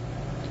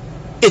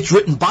 It's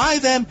written by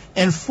them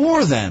and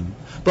for them.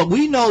 But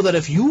we know that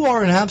if you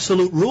are an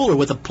absolute ruler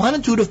with a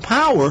plenitude of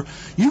power,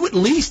 you at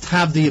least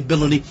have the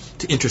ability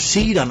to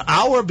intercede on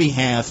our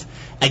behalf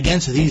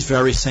against these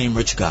very same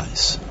rich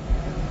guys.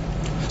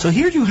 So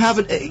here you have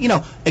it,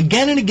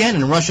 again and again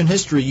in Russian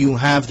history, you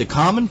have the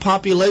common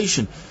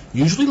population,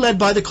 usually led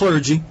by the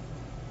clergy,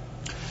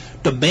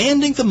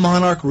 demanding the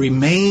monarch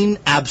remain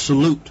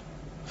absolute,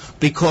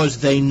 because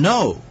they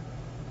know,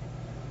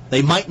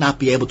 they might not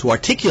be able to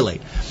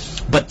articulate,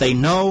 but they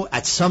know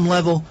at some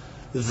level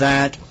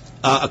that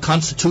a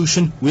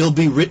constitution will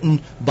be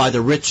written by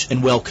the rich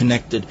and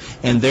well-connected,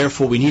 and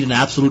therefore we need an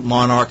absolute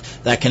monarch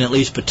that can at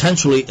least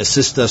potentially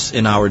assist us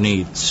in our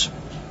needs.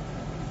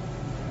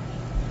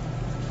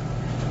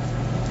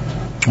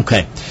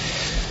 Okay.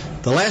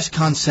 The last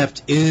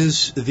concept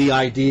is the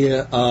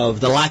idea of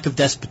the lack of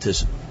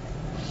despotism.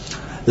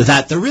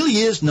 That there really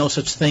is no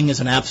such thing as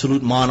an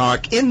absolute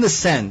monarch, in the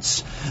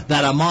sense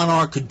that a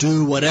monarch could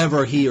do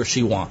whatever he or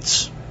she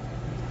wants.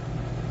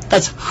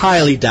 That's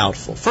highly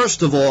doubtful.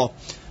 First of all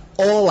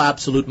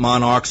absolute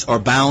monarchs are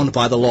bound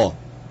by the law.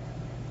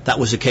 That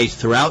was the case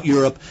throughout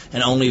Europe,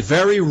 and only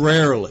very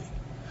rarely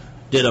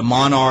did a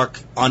monarch,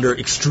 under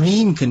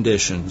extreme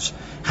conditions,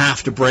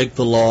 have to break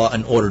the law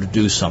in order to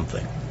do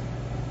something.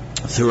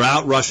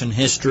 Throughout Russian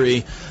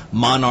history,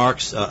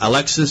 monarchs,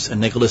 Alexis and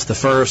Nicholas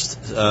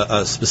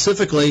I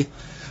specifically,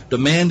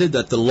 demanded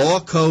that the law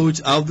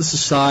codes of the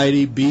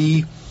society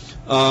be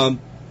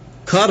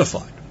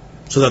codified,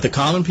 so that the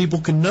common people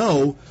can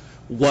know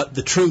what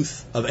the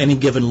truth of any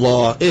given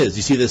law is.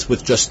 You see this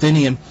with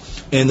Justinian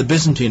in the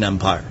Byzantine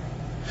Empire.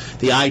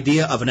 The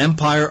idea of an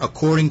empire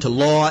according to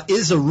law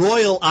is a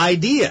royal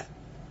idea,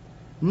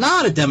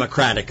 not a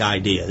democratic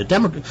idea.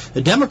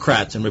 The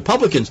Democrats and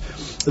Republicans,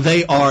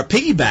 they are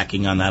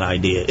piggybacking on that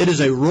idea. It is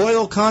a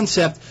royal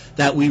concept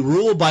that we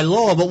rule by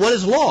law, but what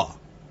is law?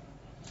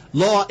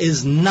 Law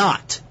is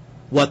not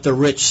what the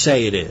rich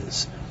say it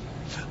is.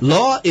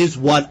 Law is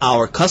what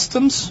our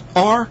customs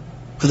are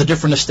for the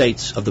different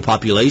estates of the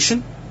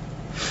population,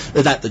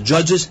 that the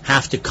judges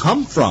have to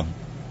come from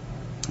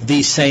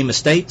these same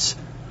estates.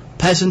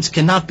 Peasants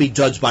cannot be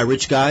judged by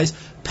rich guys.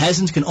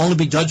 Peasants can only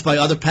be judged by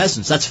other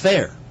peasants. That's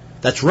fair.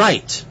 That's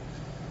right.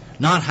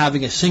 Not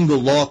having a single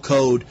law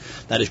code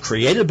that is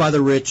created by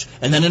the rich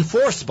and then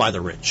enforced by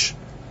the rich.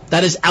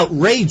 That is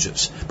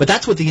outrageous. But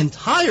that's what the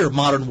entire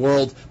modern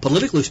world,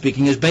 politically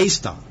speaking, is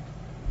based on.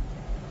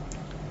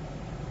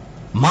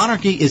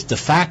 Monarchy is de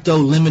facto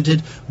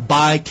limited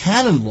by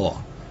canon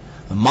law.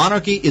 The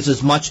monarchy is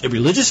as much a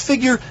religious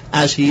figure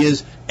as he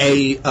is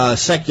a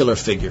secular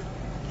figure,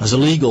 as a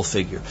legal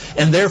figure.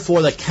 And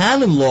therefore the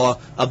canon law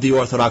of the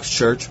Orthodox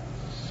Church,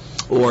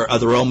 or of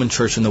the Roman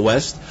Church in the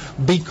West,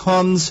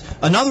 becomes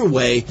another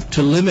way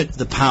to limit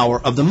the power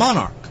of the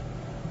monarch.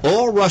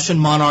 All Russian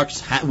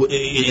monarchs, at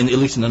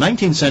least in the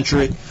 19th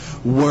century,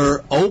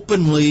 were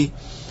openly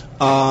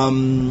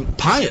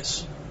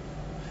pious.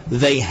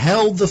 They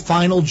held the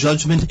final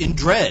judgment in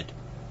dread.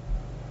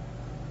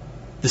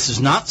 This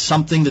is not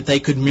something that they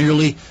could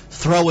merely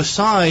throw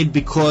aside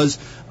because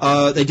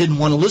they didn't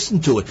want to listen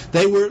to it.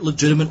 They were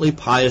legitimately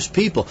pious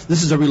people.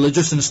 This is a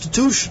religious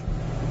institution.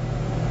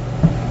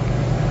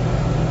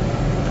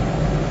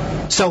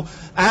 So,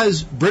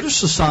 as British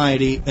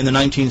society in the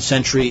 19th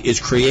century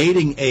is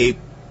creating a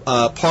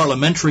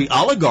parliamentary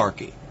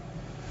oligarchy,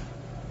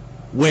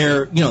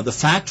 where, the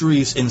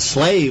factories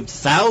enslaved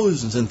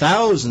thousands and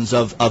thousands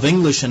of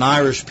English and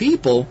Irish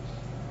people,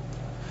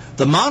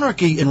 the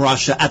monarchy in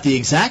Russia at the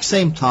exact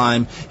same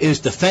time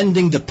is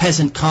defending the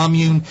peasant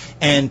commune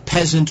and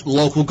peasant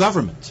local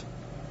government.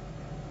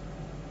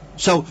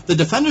 So the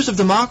defenders of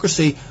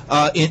democracy,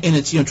 in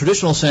its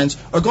traditional sense,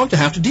 are going to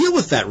have to deal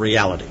with that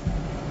reality.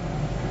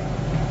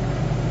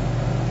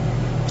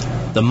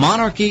 The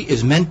monarchy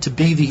is meant to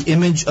be the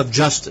image of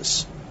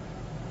justice.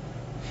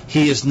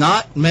 He is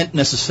not meant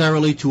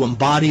necessarily to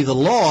embody the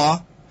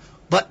law,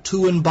 but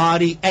to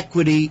embody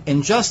equity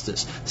and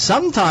justice.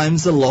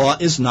 Sometimes the law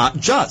is not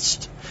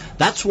just.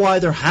 That's why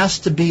there has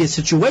to be a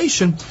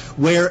situation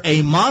where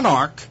a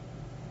monarch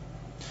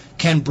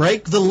can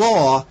break the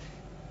law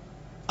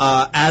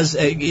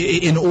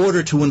in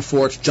order to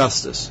enforce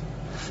justice.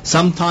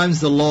 Sometimes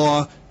the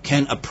law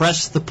can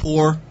oppress the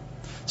poor.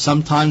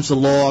 Sometimes the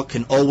law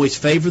can always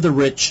favor the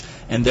rich,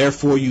 and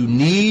therefore you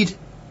need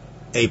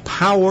a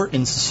power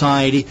in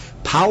society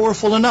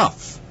powerful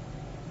enough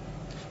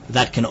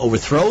that can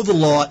overthrow the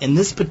law in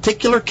this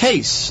particular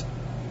case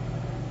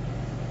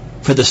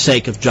for the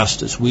sake of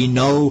justice. We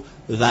know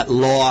that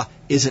law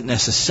isn't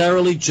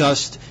necessarily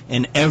just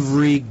in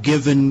every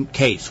given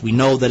case. We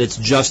know that it's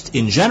just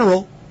in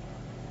general,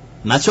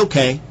 and that's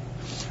okay,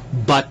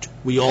 but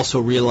we also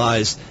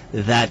realize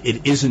that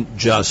it isn't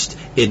just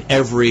in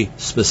every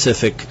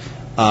specific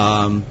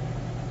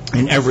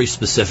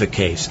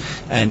case.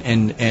 And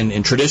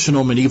in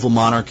traditional medieval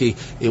monarchy,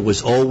 it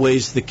was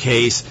always the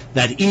case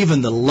that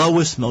even the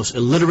lowest, most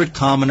illiterate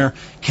commoner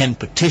can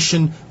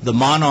petition the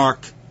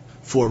monarch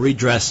for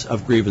redress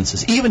of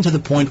grievances, even to the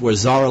point where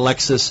Tsar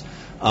Alexis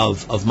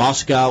of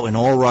Moscow and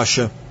all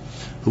Russia,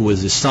 who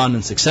was the son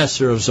and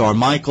successor of Tsar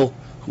Michael,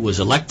 who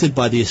was elected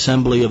by the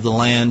assembly of the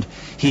land,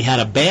 he had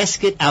a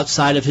basket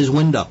outside of his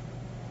window.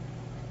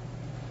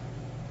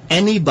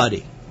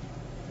 Anybody,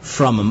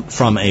 from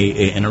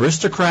an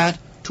aristocrat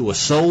to a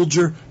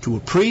soldier to a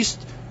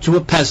priest to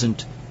a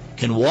peasant,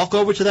 can walk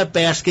over to that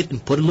basket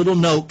and put a little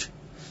note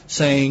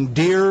saying,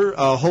 "Dear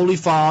Holy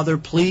Father,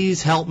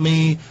 please help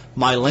me.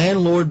 My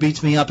landlord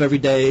beats me up every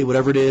day,"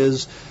 whatever it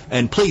is,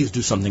 "and please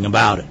do something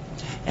about it."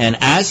 And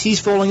as he's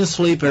falling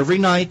asleep every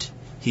night,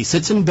 he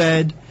sits in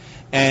bed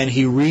and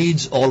he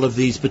reads all of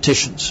these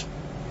petitions.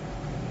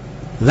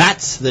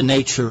 That's the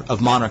nature of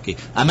monarchy.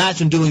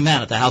 Imagine doing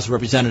that at the House of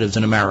Representatives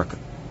in America.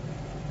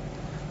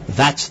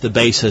 That's the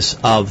basis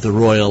of the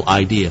royal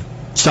idea.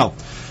 So,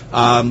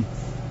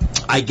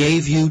 I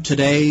gave you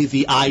today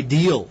the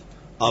ideal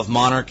of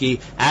monarchy,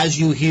 as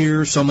you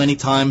hear so many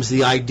times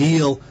the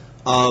ideal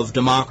of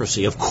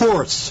democracy. Of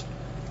course,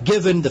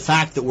 given the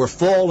fact that we're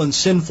fallen,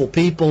 sinful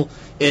people,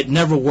 it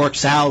never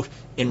works out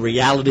in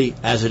reality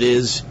as it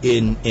is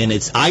in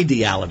its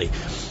ideality.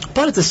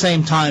 But at the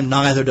same time,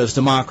 neither does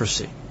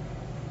democracy.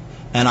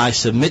 And I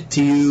submit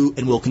to you,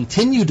 and will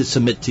continue to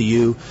submit to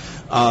you,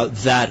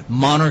 that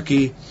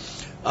monarchy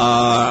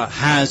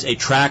has a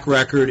track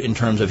record in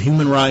terms of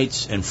human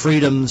rights and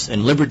freedoms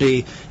and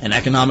liberty and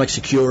economic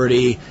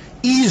security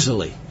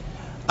easily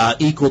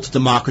equal to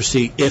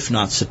democracy, if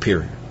not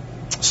superior.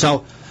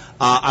 So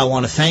I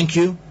want to thank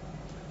you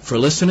for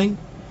listening.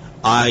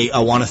 I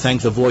want to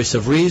thank the voice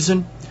of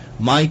reason,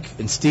 Mike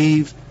and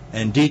Steve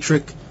and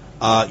Dietrich.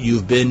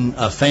 You've been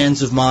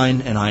fans of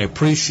mine, and I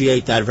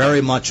appreciate that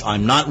very much.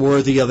 I'm not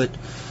worthy of it.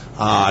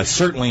 I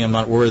certainly am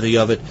not worthy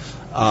of it,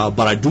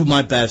 but I do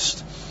my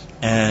best.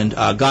 And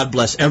God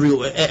bless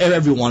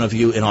every one of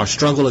you in our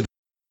struggle against